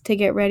fast to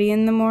get ready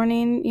in the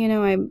morning.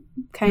 I'm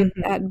kind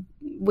of at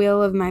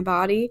will of my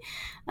body.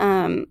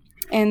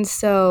 And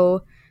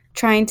so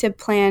trying to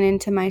plan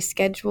into my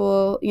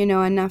schedule,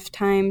 enough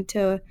time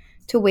to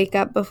wake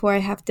up before I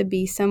have to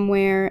be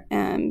somewhere,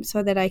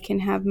 so that I can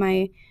have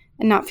and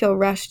not feel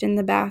rushed in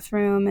the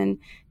bathroom and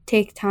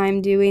take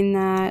time doing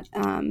that.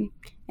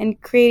 And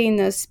creating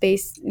those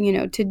space,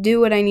 to do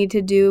what I need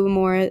to do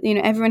more.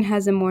 Everyone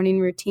has a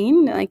morning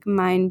routine. Like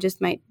mine just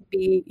might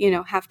be,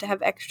 have to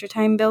have extra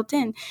time built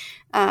in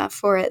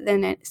for it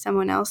than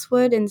someone else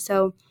would. And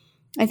so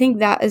I think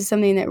that is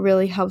something that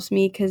really helps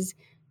me, because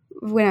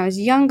when I was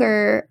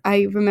younger,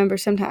 I remember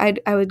sometimes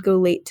I would go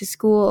late to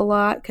school a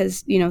lot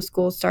because,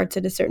 school starts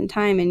at a certain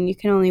time and you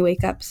can only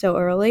wake up so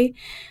early.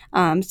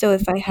 So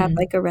if I had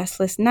like a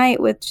restless night,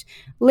 which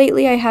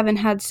lately I haven't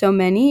had so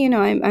many,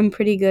 I'm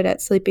pretty good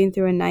at sleeping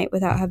through a night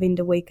without having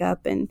to wake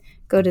up and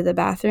go to the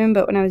bathroom.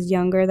 But when I was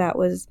younger, that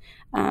was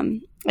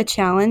a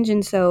challenge.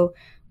 And so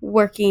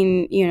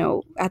working,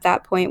 at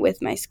that point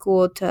with my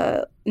school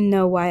to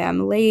know why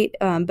I'm late.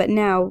 But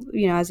now,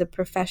 as a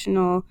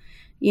professional,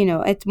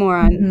 it's more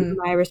on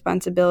my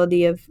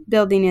responsibility of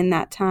building in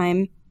that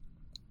time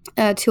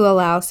to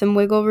allow some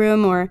wiggle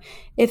room, or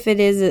if it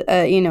is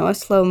a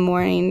slow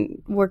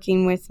morning,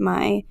 working with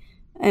my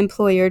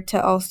employer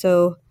to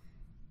also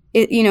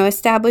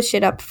establish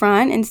it up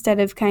front instead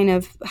of kind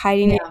of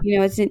hiding it.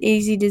 It's an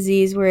easy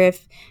disease where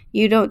if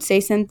you don't say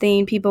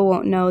something, people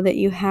won't know that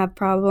you have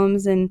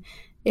problems. And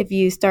if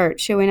you start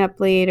showing up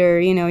late,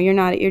 or you're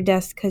not at your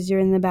desk because you're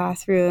in the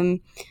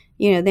bathroom,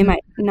 they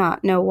might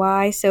not know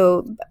why.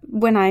 So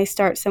when I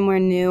start somewhere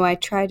new, I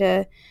try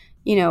to,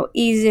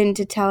 ease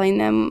into telling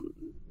them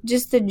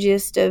just the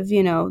gist of,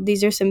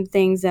 these are some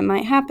things that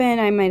might happen.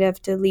 I might have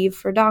to leave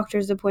for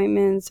doctor's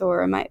appointments,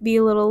 or I might be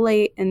a little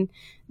late, and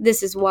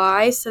this is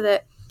why, so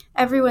that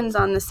everyone's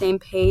on the same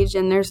page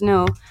and there's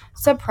no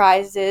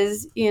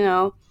surprises.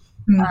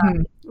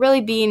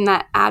 Really being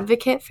that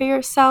advocate for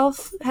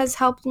yourself has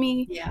helped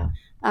me.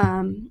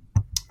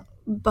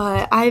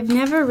 But I've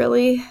never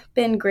really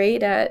been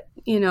great at,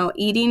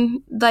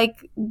 eating,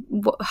 like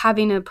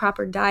having a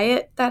proper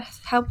diet that has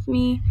helped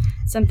me.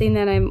 Something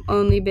that I've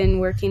only been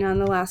working on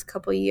the last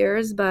couple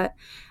years, but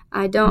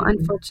I don't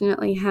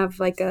unfortunately have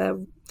like a,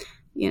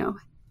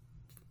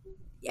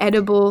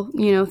 edible,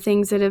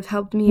 things that have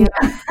helped me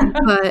out.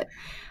 But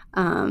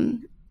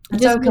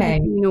That's just okay.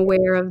 really being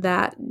aware of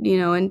that,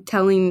 and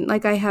telling,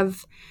 like I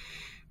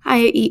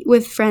eat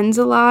with friends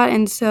a lot,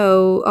 and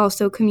so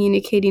also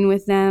communicating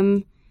with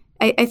them.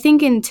 I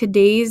think in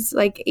today's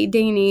day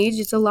and age,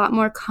 it's a lot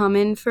more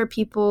common for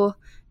people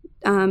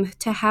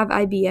to have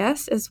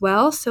IBS as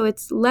well. So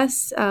it's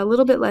a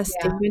little bit less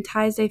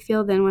stigmatized, I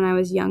feel, than when I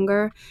was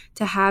younger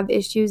to have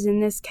issues in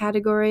this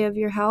category of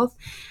your health.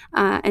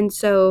 And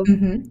so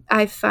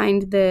I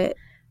find that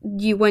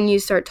when you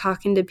start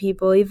talking to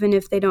people, even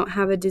if they don't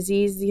have a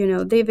disease,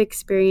 they've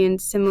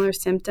experienced similar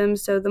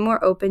symptoms. So the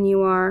more open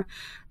you are,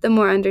 the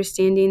more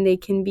understanding they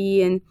can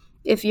be. And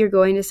if you're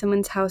going to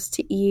someone's house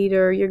to eat,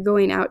 or you're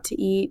going out to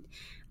eat,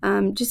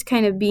 just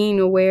kind of being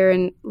aware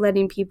and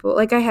letting people,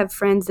 I have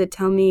friends that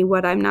tell me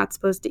what I'm not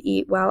supposed to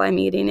eat while I'm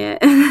eating it.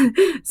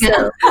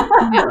 So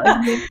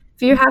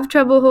if you have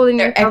trouble holding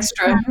your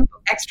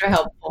extra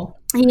helpful.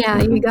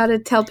 Yeah, you got to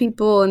tell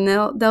people, and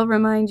they'll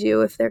remind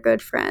you if they're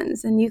good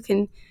friends, and you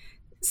can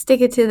stick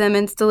it to them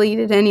and still eat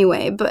it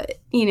anyway. But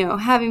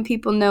having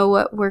people know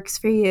what works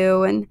for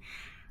you, and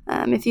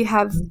if you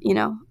have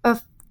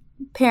a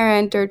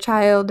parent or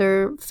child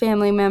or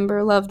family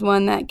member, loved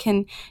one that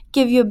can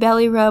give you a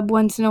belly rub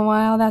once in a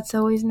while, that's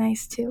always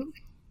nice too.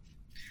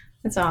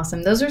 That's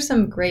awesome. Those are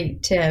some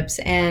great tips.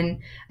 And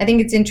I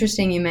think it's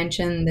interesting you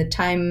mentioned the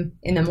time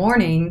in the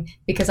morning,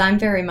 because I'm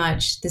very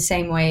much the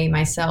same way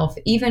myself.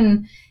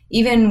 Even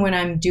when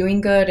I'm doing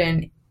good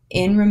and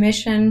in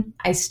remission,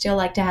 I still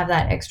like to have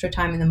that extra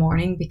time in the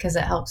morning, because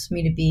it helps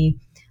me to be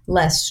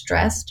less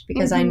stressed,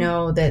 because I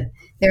know that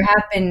there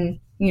have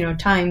been,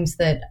 times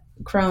that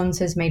Crohn's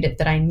has made it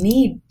that I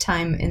need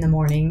time in the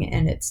morning,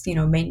 and it's,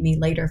 made me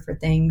later for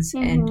things.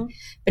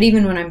 But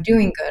even when I'm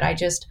doing good,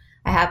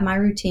 I have my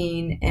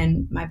routine,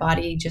 and my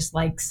body just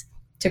likes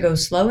to go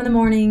slow in the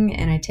morning,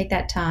 and I take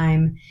that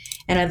time.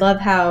 And I love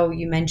how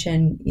you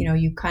mentioned,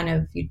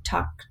 you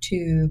talk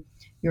to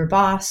your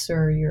boss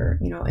or your,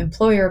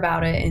 employer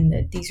about it, and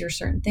that these are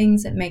certain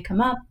things that may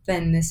come up,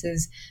 and this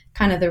is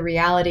kind of the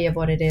reality of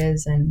what it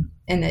is. And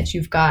that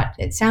you've got,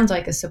 it sounds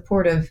like, a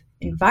supportive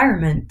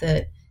environment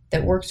that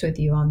works with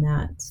you on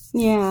that.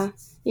 Yeah.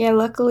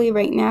 Luckily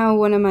right now,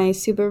 one of my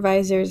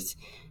supervisors,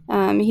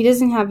 he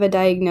doesn't have a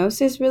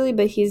diagnosis really,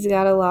 but he's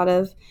got a lot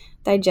of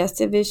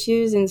digestive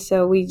issues. And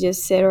so we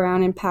just sit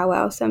around and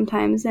powwow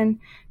sometimes and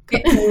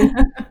complain.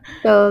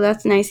 So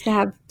that's nice to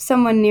have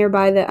someone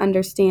nearby that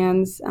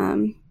understands,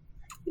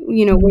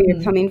 where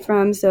you're coming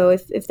from. So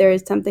if there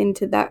is something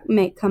that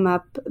may come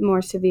up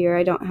more severe,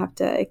 I don't have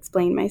to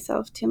explain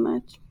myself too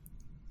much.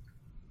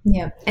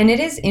 Yeah. And it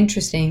is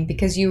interesting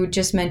because you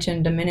just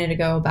mentioned a minute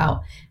ago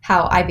about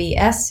how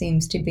IBS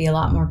seems to be a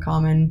lot more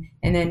common.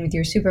 And then with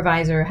your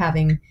supervisor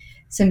having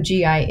some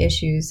GI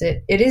issues,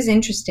 it is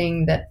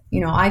interesting that,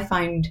 I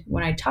find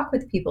when I talk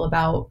with people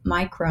about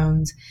my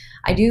Crohn's,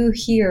 I do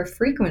hear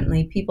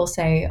frequently people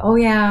say, oh,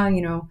 yeah,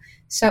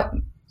 so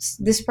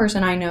this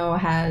person I know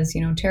has,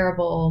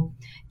 terrible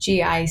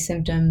GI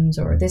symptoms,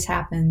 or this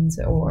happens,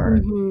 or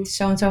Mm-hmm.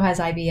 so and so has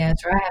IBS,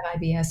 or I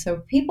have IBS.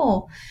 So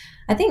people,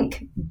 I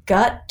think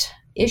gut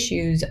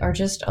issues are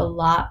just a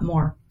lot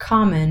more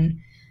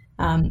common.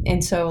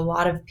 And so a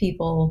lot of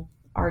people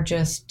are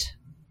just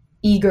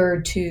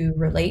eager to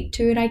relate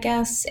to it, I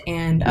guess,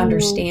 and Yeah.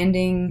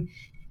 understanding.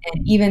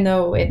 And even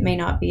though it may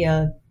not be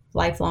a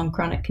lifelong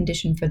chronic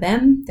condition for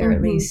them, they're at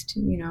Mm-hmm. least,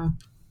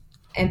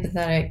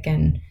 empathetic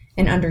and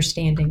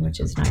understanding, which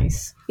is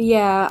nice.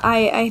 Yeah,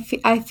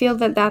 I feel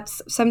that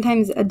that's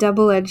sometimes a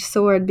double-edged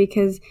sword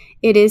because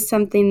it is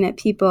something that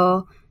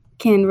people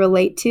can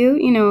relate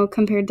to,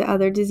 compared to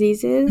other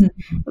diseases.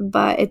 Mhm.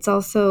 But it's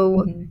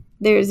also, Mhm.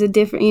 there's a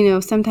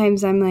different,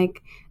 sometimes I'm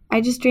like, I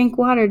just drank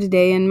water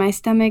today and my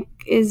stomach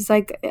is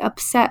like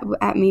upset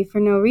at me for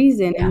no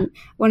reason. Yeah. And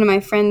one of my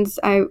friends,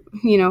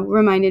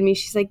 reminded me,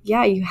 she's like,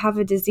 yeah, you have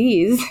a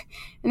disease.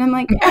 And I'm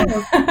like,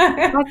 oh,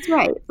 that's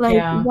right. Like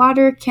Yeah,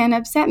 water can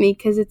upset me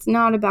because it's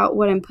not about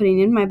what I'm putting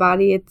in my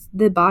body, it's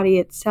the body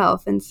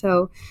itself. And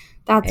so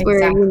that's where,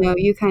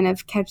 exactly. you kind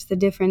of catch the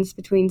difference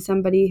between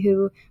somebody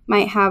who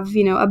might have,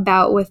 a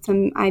bout with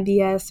some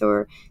IBS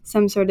or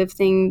some sort of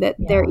thing that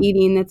they're Yeah.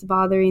 eating that's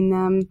bothering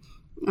them,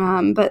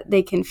 but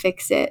they can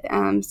fix it.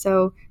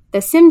 So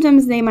the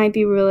symptoms, they might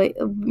be really,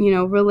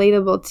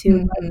 relatable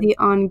to, but Mhm. the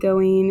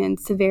ongoing and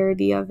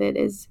severity of it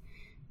is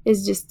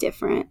just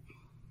different.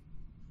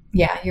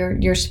 Yeah,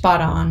 you're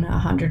spot on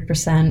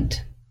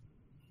 100%.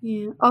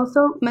 Yeah. Also,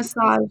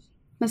 massage.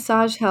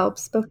 Massage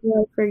helps.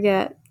 Before I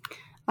forget,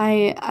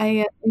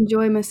 I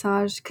enjoy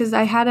massage because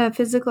I had a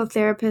physical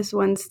therapist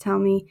once tell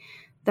me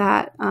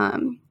that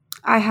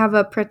I have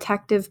a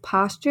protective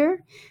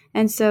posture,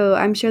 and so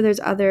I'm sure there's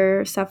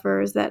other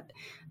sufferers that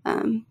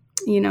um,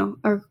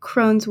 are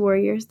Crohn's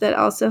warriors that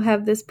also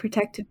have this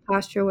protective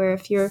posture where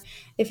if your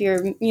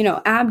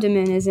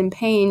abdomen is in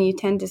pain, you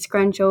tend to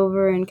scrunch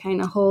over and kind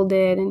of hold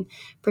it and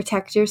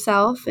protect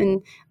yourself,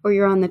 and or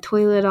you're on the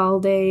toilet all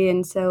day,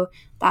 and so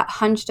that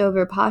hunched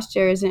over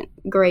posture isn't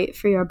great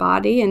for your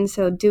body. And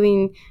so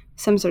doing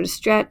some sort of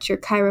stretch or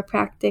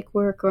chiropractic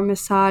work or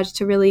massage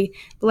to really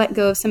let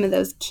go of some of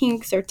those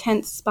kinks or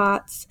tense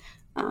spots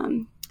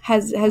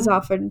has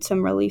offered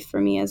some relief for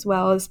me, as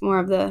well as more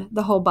of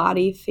the whole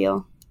body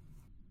feel.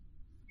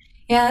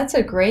 Yeah, that's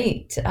a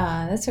great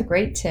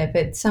tip.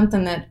 It's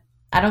something that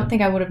I don't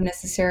think I would have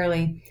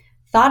necessarily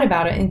thought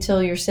about it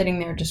until you're sitting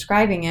there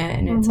describing it,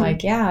 and it's Mm-hmm.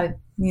 like, yeah,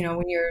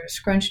 when you're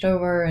scrunched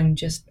over and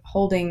just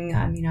holding.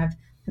 I mean, I've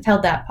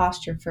held that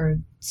posture for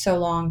so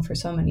long, for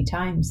so many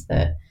times,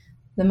 that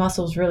the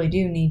muscles really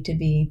do need to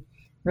be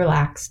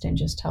relaxed and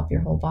just help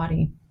your whole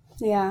body.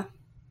 Yeah.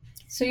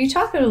 So you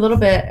talked a little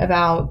bit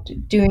about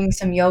doing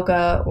some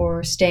yoga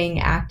or staying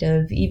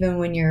active, even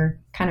when you're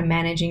kind of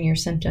managing your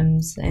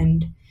symptoms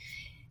and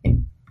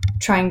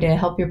trying to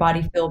help your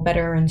body feel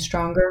better and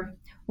stronger.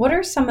 What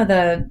are some of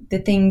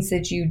the things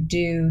that you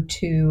do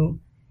to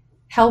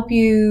help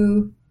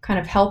you kind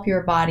of help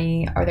your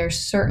body? Are there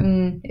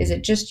certain, is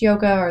it just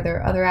yoga? Are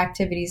there other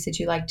activities that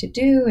you like to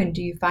do? And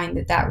do you find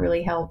that that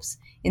really helps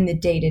in the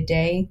day to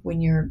day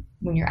when you're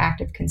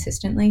active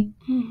consistently?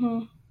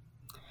 Mm-hmm.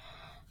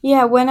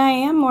 Yeah, when I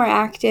am more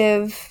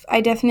active,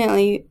 I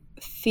definitely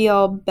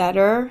feel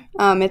better.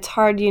 It's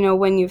hard,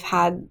 when you've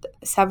had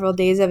several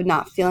days of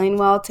not feeling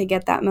well to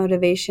get that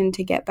motivation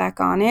to get back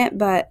on it.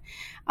 But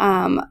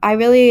I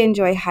really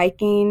enjoy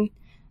hiking.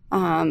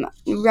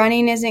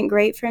 Running isn't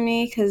great for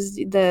me because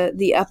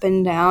the up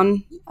and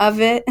down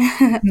of it,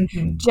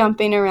 Hmm.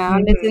 jumping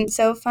around Hmm. isn't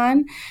so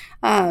fun.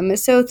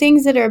 So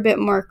things that are a bit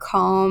more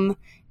calm,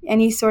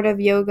 any sort of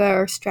yoga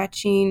or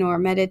stretching or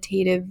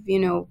meditative,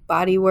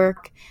 body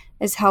work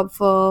is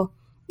helpful.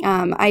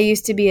 I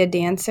used to be a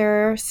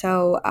dancer,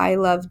 so I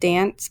love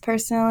dance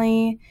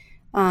personally.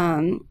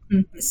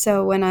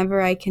 So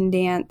whenever I can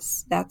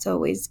dance, that's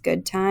always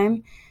good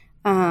time.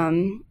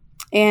 Um,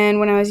 and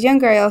when I was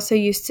younger, I also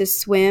used to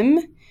swim.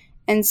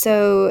 And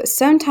so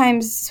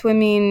sometimes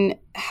swimming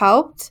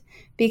helped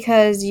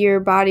because your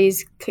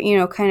body's,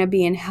 kind of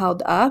being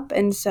held up.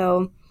 And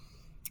so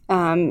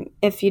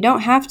if you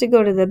don't have to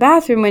go to the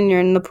bathroom when you're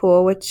in the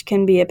pool, which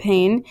can be a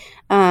pain,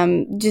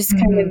 just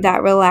kind of Hmm.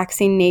 that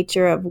relaxing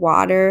nature of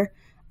water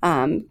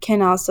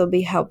can also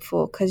be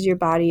helpful because your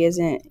body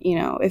isn't,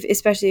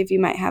 especially if you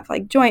might have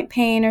like joint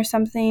pain or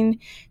something,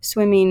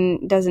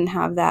 swimming doesn't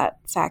have that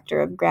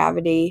factor of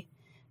gravity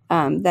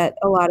that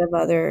a lot of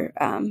other,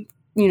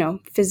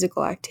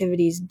 physical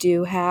activities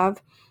do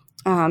have.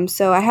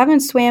 So I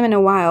haven't swam in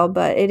a while,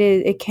 but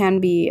it can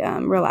be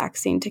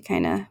relaxing to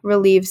kind of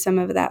relieve some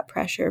of that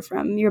pressure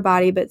from your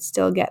body, but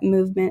still get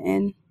movement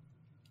in.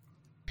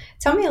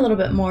 Tell me a little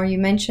bit more. You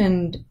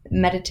mentioned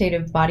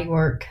meditative body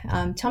work.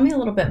 Tell me a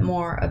little bit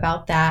more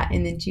about that.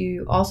 And then do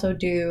you also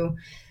do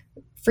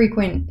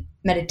frequent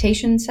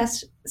meditation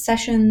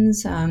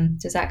sessions?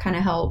 Does that kind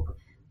of help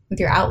with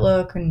your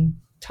outlook? And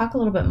talk a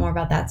little bit more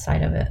about that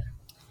side of it.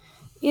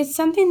 It's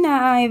something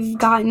that I've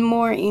gotten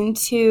more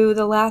into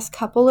the last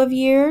couple of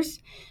years,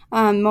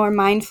 more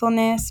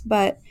mindfulness.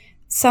 But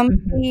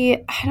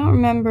somebody, I don't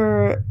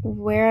remember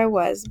where I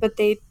was, but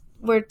they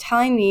were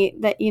telling me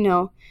that,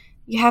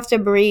 you have to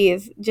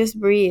breathe, just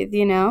breathe,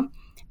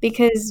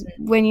 because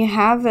when you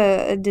have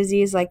a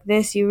disease like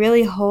this, you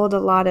really hold a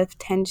lot of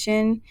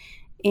tension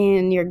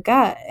in your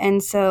gut.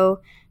 And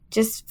so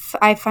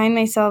I find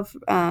myself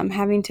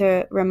having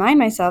to remind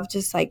myself,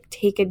 just like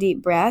take a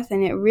deep breath,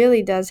 and it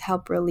really does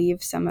help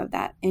relieve some of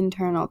that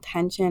internal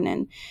tension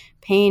and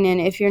pain.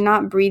 And if you're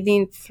not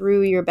breathing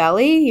through your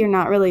belly, you're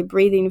not really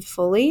breathing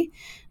fully.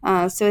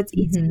 So it's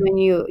easy when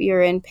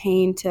you're in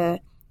pain to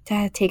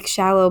take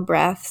shallow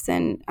breaths,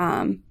 and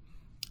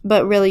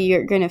but really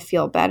you're going to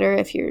feel better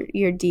if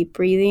you're deep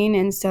breathing.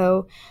 And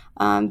so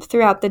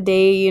throughout the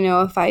day,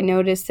 if I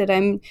notice that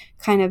I'm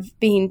kind of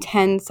being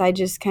tense, I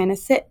just kind of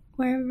sit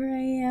wherever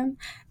I am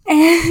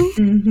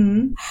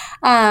and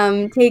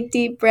take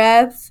deep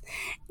breaths,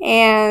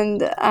 and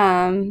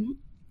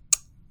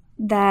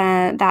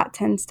that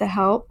tends to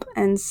help.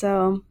 And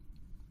so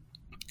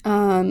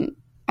I'm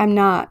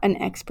not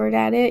an expert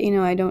at it,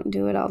 I don't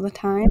do it all the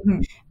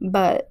time,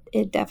 but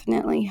it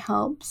definitely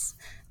helps.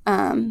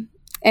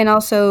 And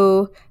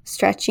also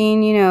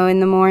stretching,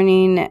 in the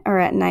morning or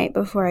at night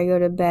before I go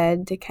to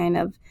bed, to kind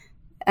of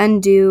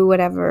undo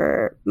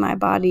whatever my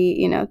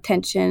body,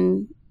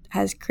 tension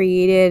has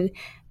created,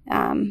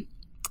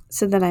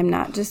 so that I'm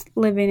not just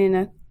living in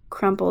a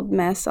crumpled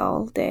mess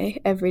all day,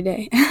 every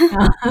day.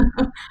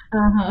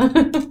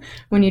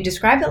 When you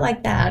describe it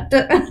like that.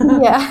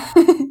 Yeah.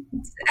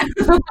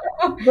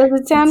 Does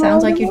it sound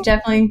sounds like you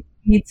definitely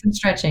need some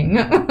stretching.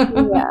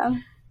 Yeah.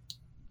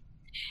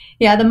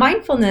 Yeah, the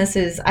mindfulness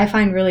I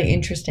find really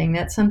interesting.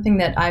 That's something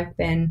that I've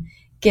been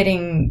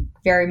getting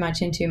very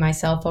much into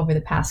myself over the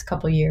past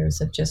couple of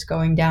years, of just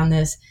going down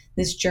this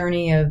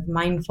journey of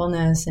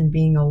mindfulness and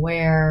being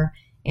aware,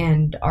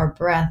 and our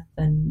breath,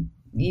 and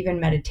even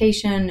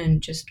meditation,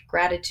 and just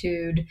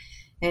gratitude,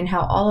 and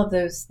how all of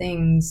those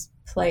things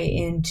play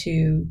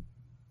into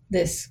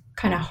this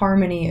kind of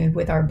harmony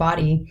with our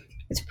body.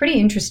 It's pretty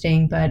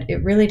interesting, but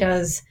it really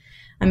does.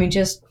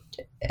 Just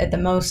at the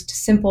most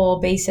simple,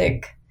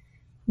 basic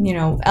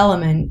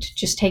element,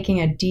 just taking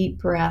a deep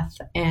breath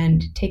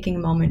and taking a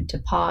moment to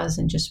pause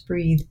and just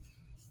breathe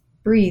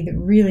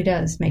really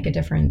does make a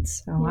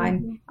difference. So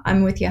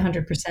I'm with you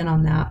 100%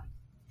 on that.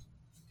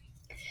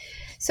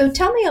 So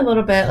tell me a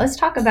little bit, let's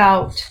talk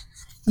about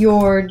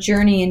your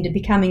journey into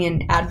becoming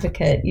an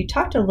advocate. You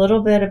talked a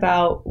little bit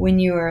about when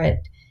you were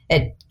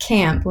at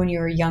camp when you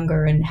were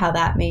younger, and how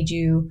that made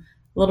you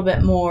a little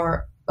bit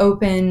more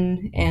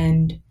open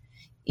and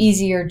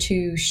easier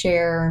to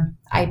share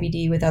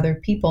IBD with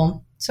other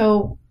people.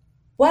 So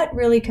what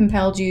really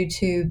compelled you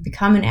to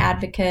become an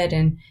advocate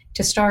and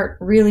to start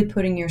really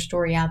putting your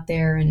story out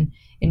there and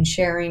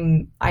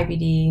sharing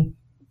IBD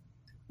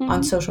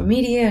on social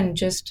media and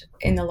just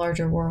in the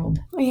larger world?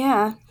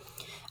 Yeah.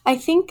 I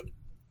think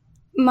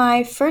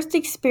my first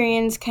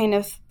experience kind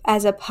of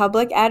as a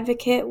public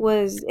advocate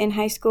was in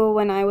high school,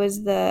 when I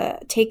was the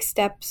Take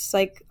Steps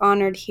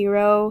honored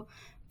hero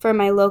for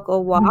my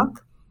local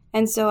walk.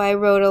 And so I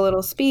wrote a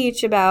little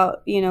speech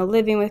about,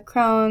 living with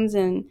Crohn's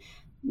and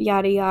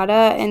yada,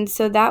 yada. And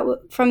so that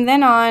from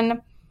then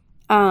on,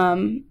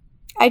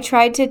 I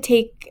tried to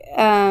take,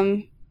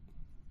 that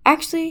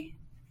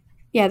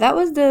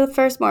was the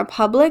first more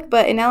public,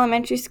 but in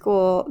elementary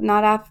school,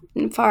 not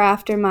far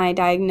after my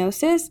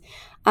diagnosis,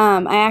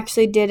 I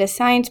actually did a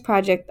science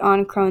project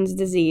on Crohn's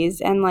disease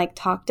and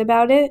talked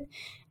about it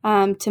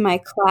to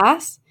my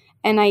class.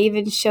 And I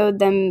even showed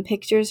them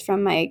pictures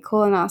from my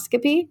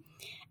colonoscopy.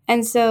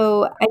 And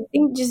so I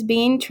think just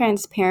being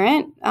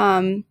transparent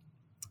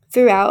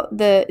throughout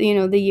the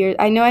year.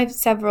 I know I have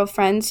several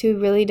friends who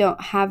really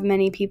don't have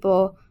many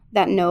people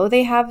that know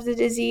they have the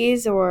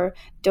disease, or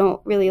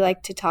don't really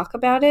like to talk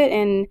about it.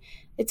 And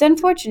it's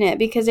unfortunate,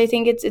 because I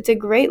think it's a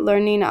great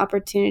learning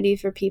opportunity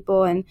for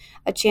people, and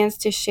a chance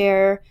to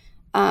share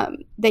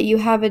that you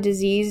have a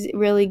disease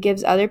really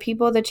gives other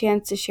people the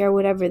chance to share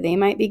whatever they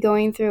might be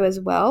going through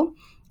as well,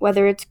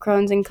 whether it's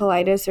Crohn's and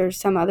colitis or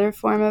some other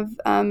form of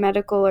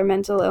medical or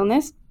mental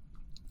illness.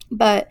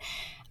 But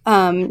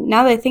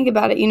now that I think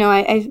about it,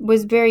 I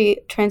was very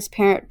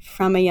transparent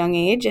from a young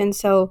age. And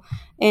so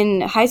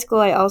in high school,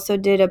 I also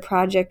did a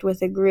project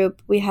with a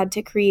group. We had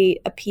to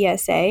create a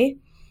PSA.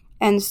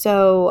 And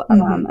so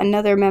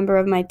another member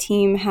of my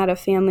team had a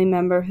family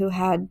member who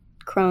had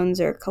Crohn's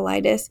or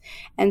colitis.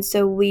 And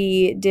so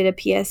we did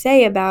a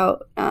PSA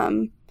about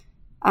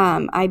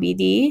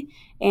IBD,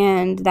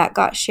 and that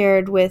got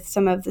shared with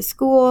some of the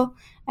school.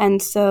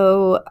 And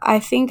so I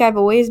think I've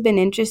always been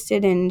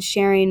interested in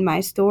sharing my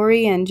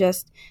story and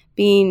just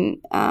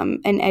being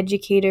an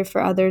educator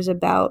for others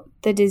about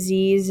the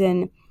disease,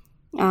 and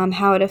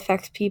how it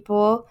affects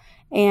people.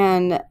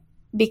 And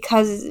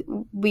because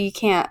we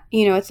can't,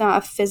 it's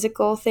not a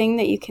physical thing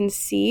that you can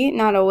see,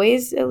 not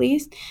always at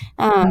least,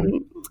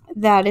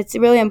 that it's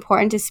really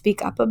important to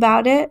speak up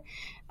about it.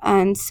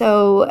 And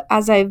so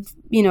as I've,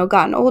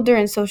 gotten older,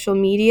 and social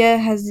media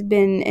has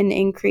been an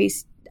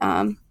increase,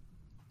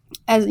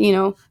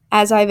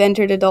 as I've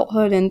entered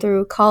adulthood and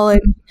through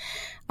college,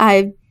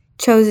 I've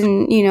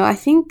chosen, I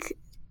think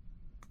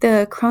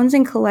the Crohn's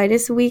and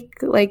Colitis Week,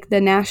 like the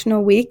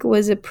national week,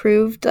 was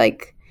approved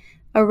like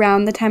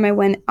around the time I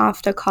went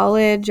off to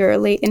college or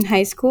late in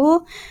high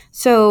school.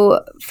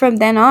 So from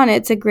then on,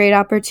 it's a great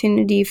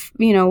opportunity,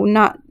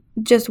 not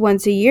just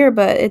once a year,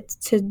 but it's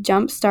to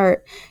jumpstart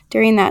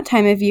during that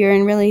time of year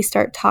and really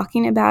start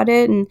talking about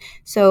it. And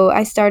so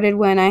I started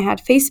when I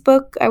had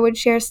Facebook, I would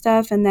share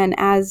stuff. And then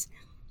as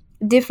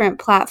different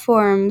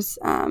platforms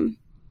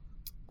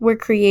were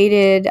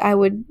created, I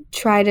would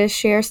try to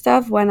share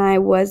stuff when I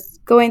was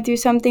going through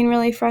something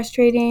really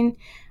frustrating.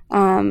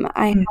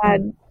 I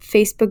had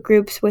Facebook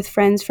groups with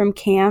friends from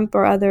camp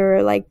or other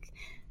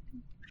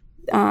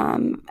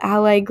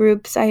ally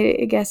groups, I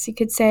guess you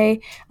could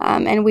say,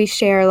 and we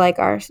share like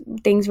our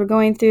things we're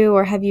going through,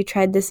 or have you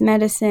tried this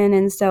medicine?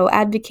 And so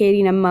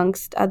advocating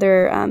amongst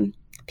other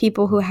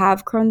people who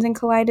have Crohn's and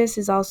colitis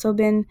has also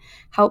been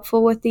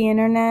helpful with the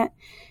internet.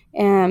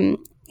 And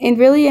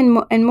really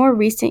in more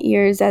recent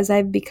years, as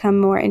I've become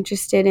more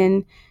interested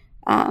in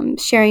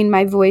sharing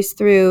my voice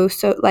through,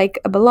 so like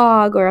a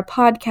blog or a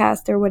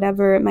podcast or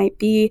whatever it might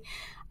be,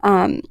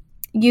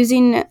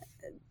 using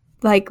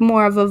like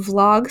more of a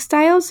vlog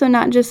style. So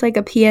not just like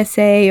a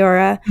PSA or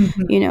a,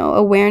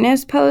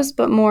 awareness post,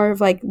 but more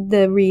of like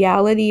the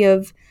reality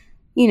of,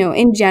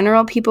 in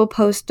general, people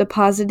post a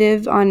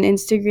positive on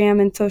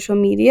Instagram and social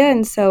media.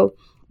 And so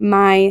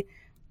my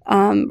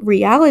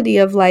reality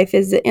of life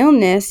is the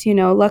illness.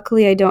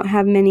 Luckily I don't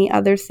have many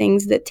other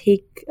things that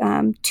take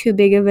too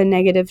big of a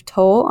negative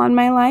toll on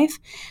my life.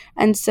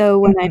 And so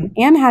when I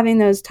am having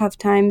those tough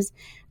times,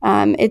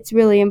 it's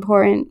really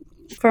important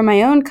for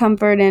my own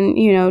comfort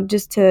and,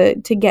 just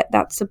to get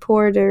that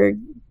support or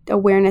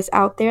awareness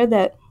out there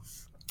that,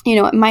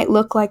 it might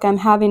look like I'm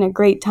having a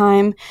great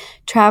time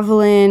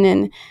traveling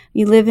and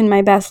you live in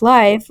my best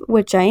life,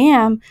 which I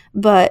am.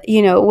 But,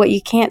 what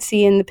you can't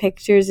see in the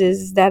pictures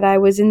is that I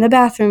was in the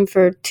bathroom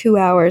for 2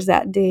 hours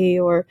that day,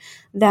 or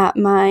that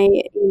my,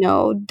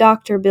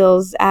 doctor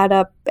bills add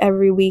up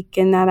every week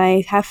and that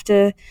I have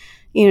to,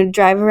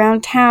 drive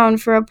around town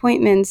for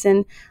appointments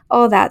and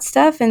all that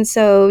stuff. And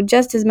so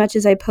just as much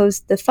as I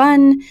post the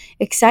fun,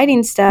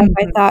 exciting stuff,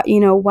 I thought,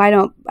 why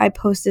don't I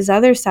post this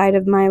other side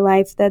of my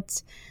life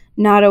that's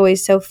not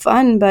always so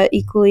fun, but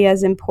equally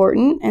as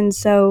important. And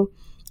so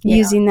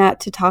using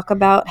that to talk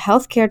about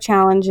healthcare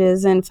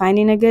challenges and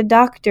finding a good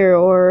doctor,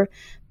 or,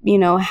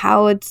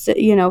 how it's,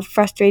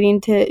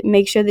 frustrating to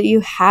make sure that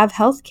you have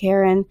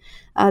healthcare,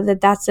 and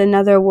that's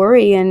another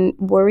worry, and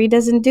worry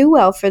doesn't do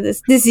well for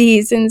this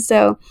disease. And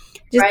so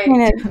just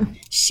kind of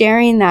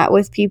sharing that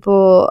with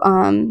people.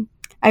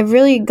 I've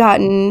really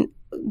gotten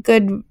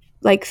good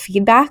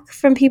feedback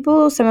from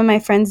people. Some of my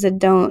friends that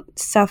don't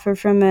suffer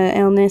from an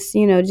illness,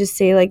 just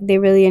say like they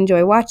really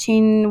enjoy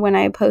watching when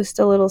I post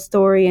a little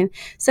story, and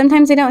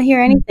sometimes I don't hear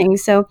anything.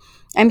 So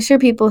I'm sure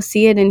people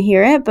see it and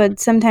hear it, but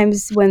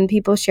sometimes when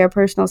people share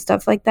personal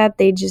stuff like that,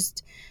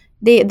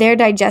 they're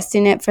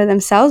digesting it for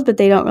themselves, but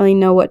they don't really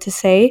know what to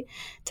say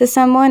to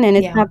someone. And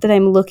it's not that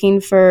I'm looking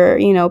for,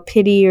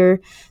 pity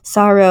or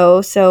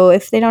sorrow. So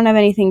if they don't have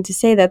anything to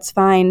say, that's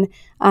fine.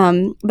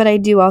 But I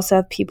do also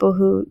have people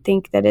who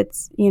think that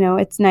it's,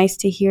 it's nice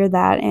to hear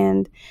that.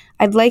 And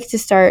I'd like to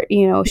start,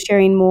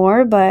 sharing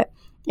more, but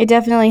it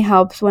definitely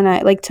helps when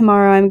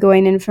tomorrow I'm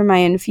going in for my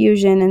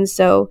infusion. And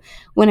so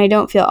when I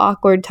don't feel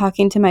awkward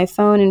talking to my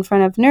phone in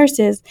front of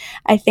nurses,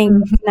 I think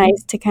it's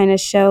nice to kind of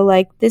show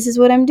this is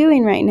what I'm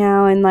doing right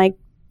now, and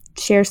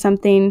share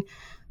something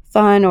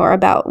fun or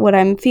about what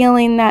I'm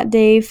feeling that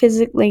day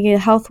physically,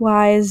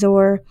 health-wise,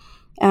 or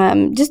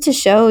just to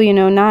show,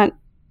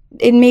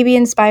 it maybe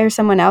inspire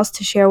someone else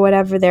to share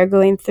whatever they're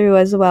going through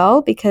as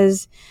well,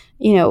 because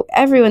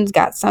everyone's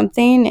got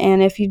something.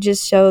 And if you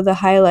just show the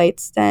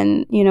highlights,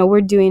 then, we're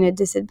doing a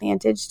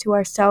disadvantage to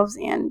ourselves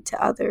and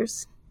to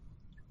others.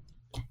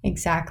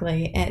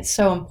 Exactly. And it's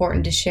so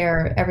important to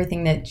share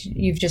everything that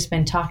you've just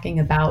been talking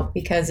about,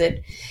 because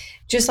it,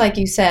 just like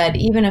you said,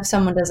 even if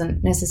someone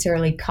doesn't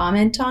necessarily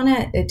comment on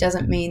it, it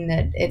doesn't mean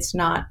that it's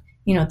not,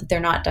 that they're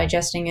not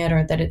digesting it,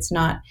 or that it's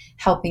not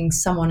helping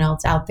someone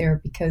else out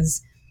there,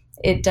 because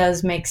it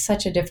does make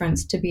such a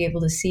difference to be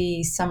able to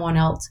see someone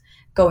else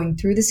going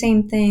through the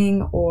same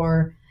thing,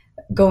 or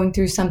going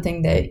through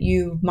something that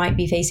you might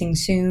be facing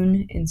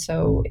soon. And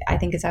so I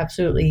think it's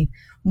absolutely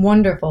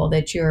wonderful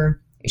that you're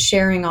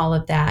sharing all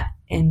of that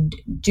and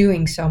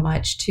doing so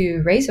much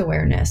to raise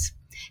awareness.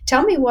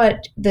 Tell me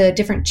what the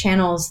different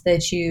channels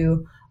that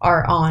you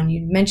are on.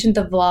 You mentioned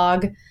the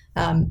vlog.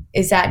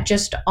 Is that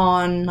just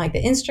on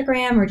the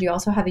Instagram, or do you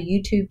also have a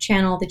YouTube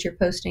channel that you're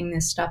posting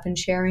this stuff and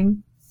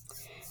sharing?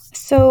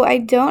 So I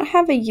don't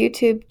have a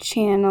YouTube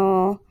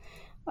channel.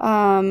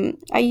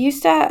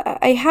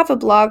 I have a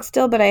blog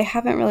still, but I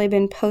haven't really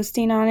been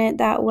posting on it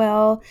that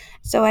well.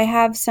 So I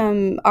have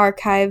some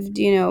archived,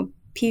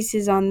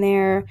 pieces on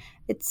there.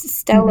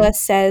 It's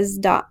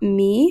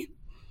stellasays.me.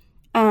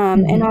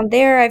 And on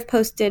there I've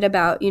posted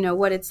about,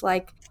 what it's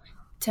like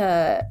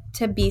to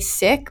be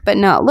sick but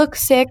not look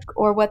sick,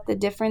 or what the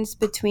difference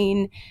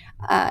between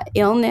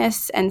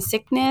illness and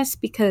sickness,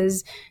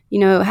 because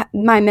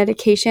my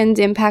medications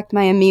impact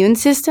my immune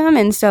system,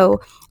 and so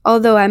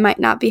although I might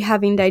not be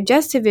having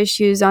digestive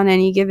issues on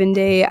any given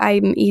day,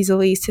 I'm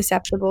easily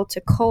susceptible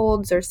to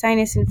colds or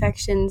sinus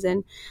infections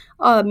and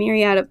a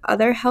myriad of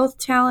other health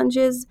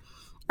challenges.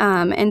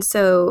 And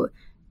so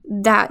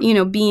that,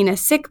 being a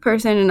sick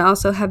person and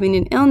also having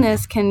an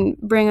illness can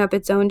bring up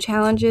its own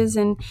challenges.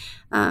 And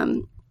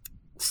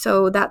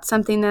so that's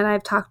something that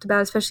I've talked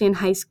about, especially in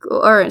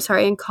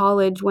in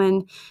college,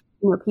 when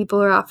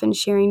people are often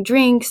sharing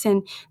drinks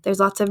and there's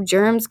lots of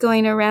germs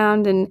going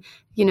around, and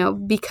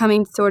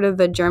becoming sort of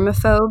a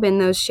germaphobe in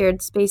those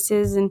shared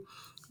spaces, and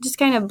just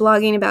kind of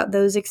blogging about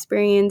those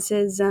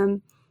experiences.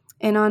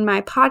 And on my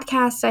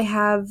podcast I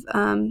have,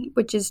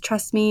 which is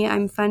Trust Me,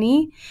 I'm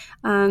Funny.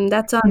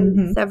 That's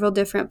on several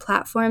different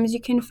platforms.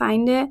 You can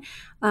find it.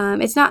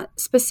 It's not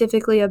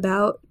specifically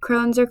about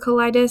Crohn's or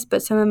colitis,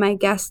 but some of my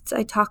guests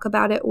I talk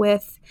about it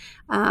with.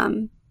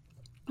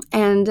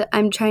 And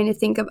I'm trying to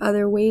think of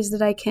other ways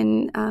that I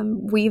can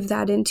weave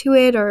that into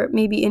it, or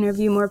maybe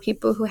interview more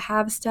people who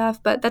have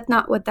stuff, but that's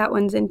not what that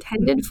one's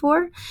intended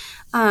for.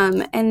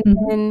 And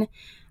then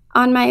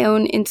on my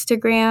own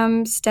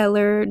Instagram,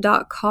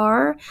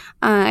 stellar.car,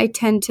 I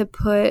tend to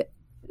put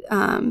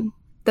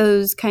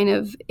those kind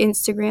of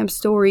Instagram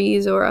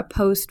stories or a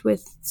post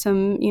with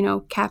some,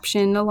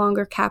 caption, a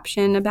longer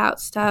caption about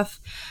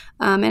stuff.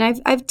 And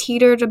I've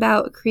teetered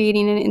about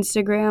creating an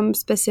Instagram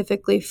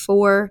specifically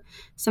for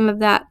some of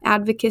that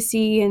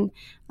advocacy and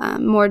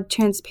more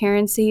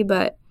transparency,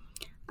 but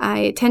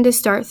I tend to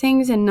start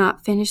things and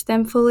not finish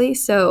them fully.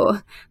 So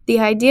the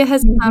idea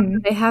has come,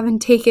 but I haven't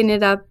taken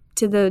it up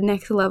to the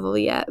next level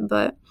yet.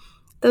 But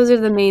those are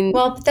the main.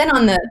 Well, but then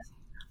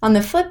on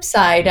the flip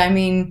side, I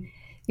mean,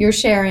 you're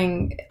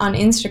sharing on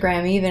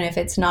Instagram, even if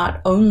it's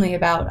not only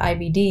about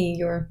IBD,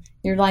 your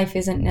life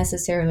isn't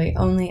necessarily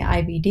only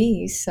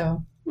IBD.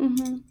 So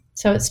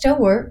so it still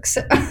works.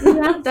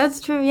 Yeah,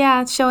 that's true.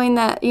 Yeah, it's showing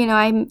that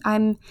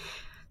I'm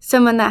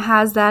someone that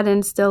has that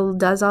and still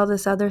does all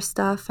this other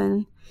stuff,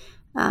 and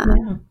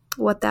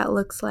what that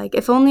looks like.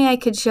 If only I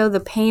could show the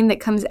pain that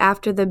comes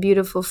after the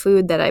beautiful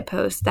food that I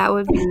post. That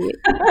would be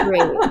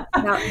great.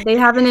 Now, they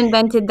haven't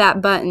invented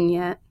that button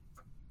yet.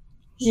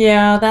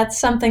 Yeah, that's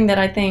something that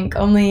I think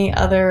only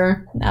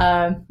other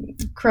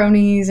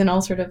cronies and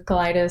ulcerative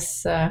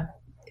colitis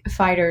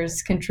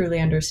fighters can truly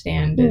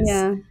understand, is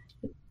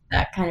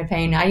that kind of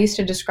pain. I used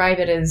to describe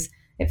it as,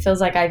 it feels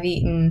like I've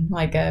eaten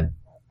like a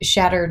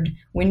shattered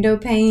window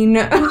pane.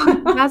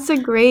 That's a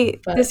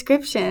great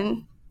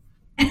description.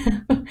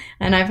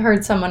 And I've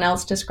heard someone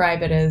else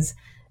describe it as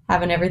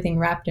having everything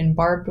wrapped in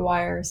barbed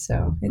wire.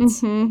 So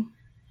it's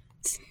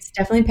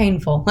definitely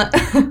painful.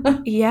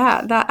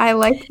 Yeah, that I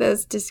like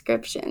those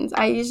descriptions.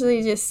 I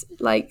usually just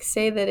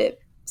say that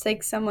it's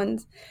like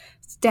someone's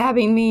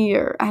stabbing me,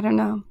 or I don't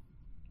know.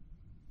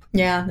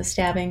 Yeah, the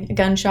stabbing, a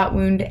gunshot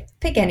wound,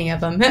 pick any of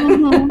them.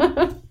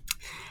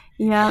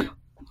 Yeah.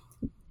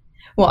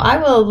 Well, I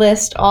will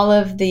list all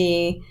of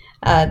the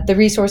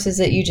resources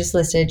that you just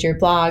listed, your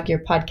blog, your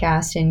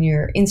podcast, and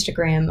your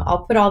Instagram.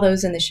 I'll put all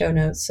those in the show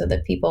notes so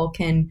that people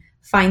can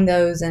find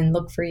those and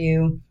look for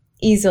you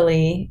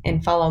easily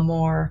and follow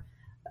more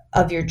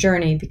of your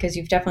journey, because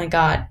you've definitely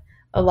got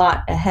a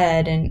lot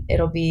ahead, and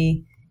it'll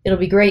be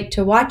great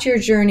to watch your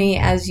journey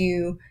as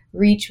you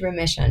reach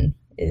remission,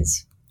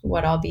 is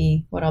what I'll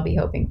be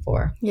hoping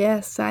for.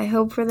 Yes, I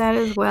hope for that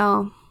as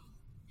well.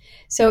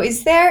 So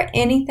is there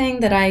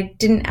anything that I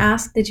didn't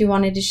ask that you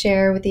wanted to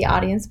share with the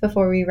audience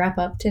before we wrap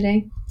up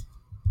today?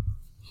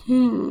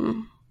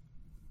 Not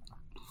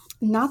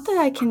that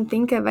I can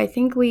think of. I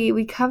think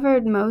we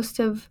covered most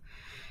of,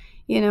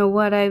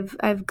 what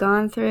I've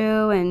gone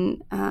through,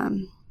 and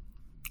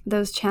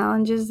those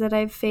challenges that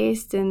I've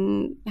faced,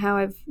 and how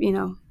I've,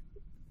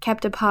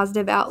 kept a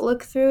positive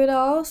outlook through it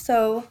all.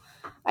 So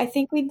I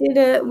think we did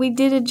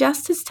a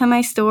justice to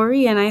my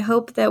story, and I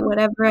hope that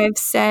whatever I've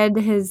said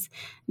has,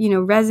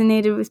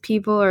 resonated with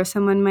people, or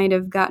someone might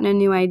have gotten a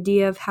new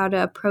idea of how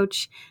to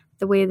approach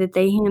the way that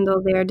they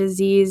handle their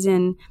disease,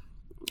 and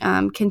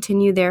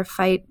continue their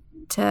fight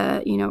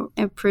to,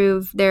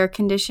 improve their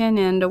condition,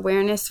 and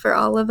awareness for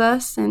all of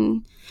us.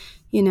 And,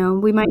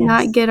 we might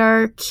not get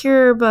our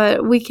cure,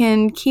 but we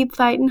can keep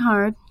fighting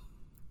hard.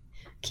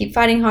 Keep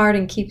fighting hard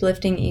and keep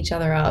lifting each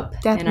other up.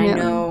 Definitely.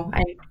 And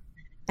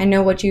I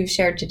know what you've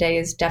shared today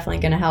is definitely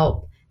going to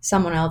help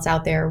someone else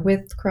out there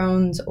with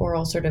Crohn's or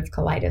ulcerative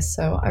colitis.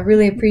 So I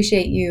really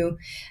appreciate you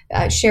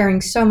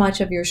sharing so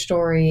much of your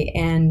story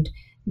and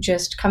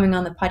just coming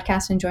on the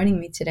podcast and joining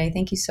me today.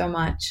 Thank you so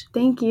much.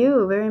 Thank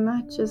you very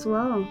much as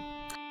well.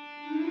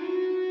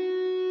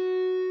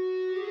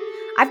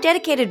 I've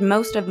dedicated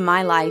most of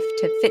my life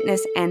to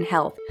fitness and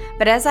health,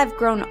 but as I've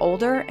grown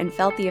older and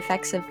felt the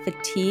effects of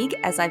fatigue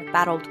as I've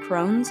battled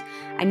Crohn's,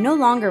 I no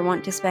longer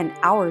want to spend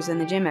hours in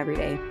the gym every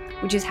day,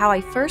 which is how I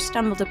first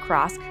stumbled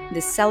across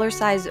the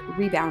Cellercise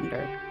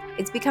Rebounder.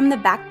 It's become the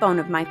backbone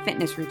of my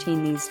fitness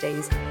routine these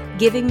days,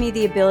 giving me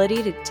the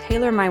ability to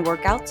tailor my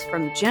workouts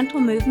from gentle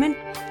movement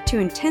to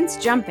intense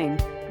jumping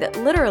that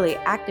literally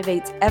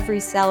activates every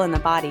cell in the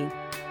body.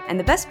 And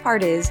the best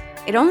part is,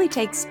 it only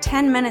takes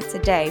 10 minutes a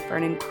day for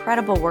an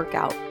incredible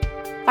workout.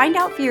 Find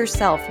out for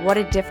yourself what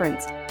a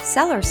difference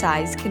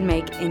Cellercise can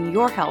make in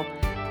your health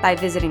by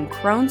visiting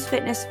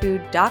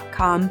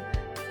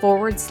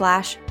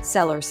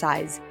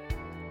crownsfitnessfood.com/Cellercise.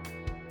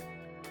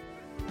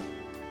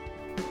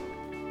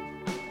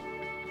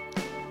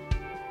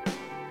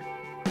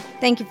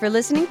 Thank you for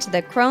listening to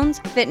the Crohn's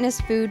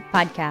Fitness Food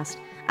Podcast.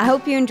 I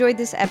hope you enjoyed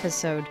this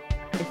episode.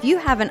 If you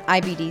have an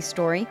IBD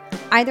story,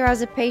 either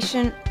as a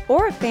patient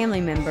or a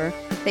family member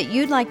that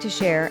you'd like to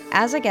share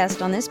as a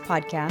guest on this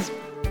podcast,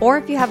 or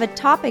if you have a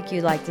topic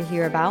you'd like to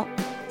hear about,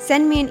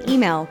 send me an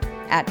email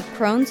at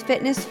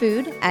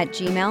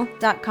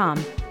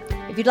crownsfitnessfood@gmail.com.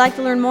 If you'd like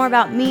to learn more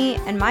about me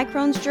and my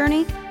Crohn's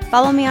journey,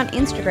 follow me on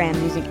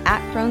Instagram using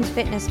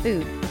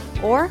 @Crohn'sFitnessFood,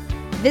 or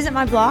visit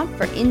my blog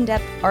for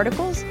in-depth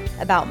articles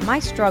about my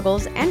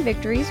struggles and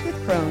victories with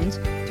Crohn's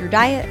through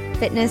diet,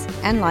 fitness,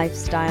 and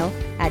lifestyle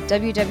at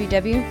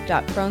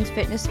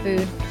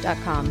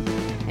www.crownsfitnessfood.com.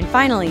 And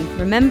finally,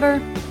 remember,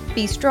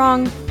 be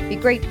strong, be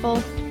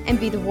grateful, and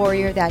be the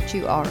warrior that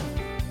you are.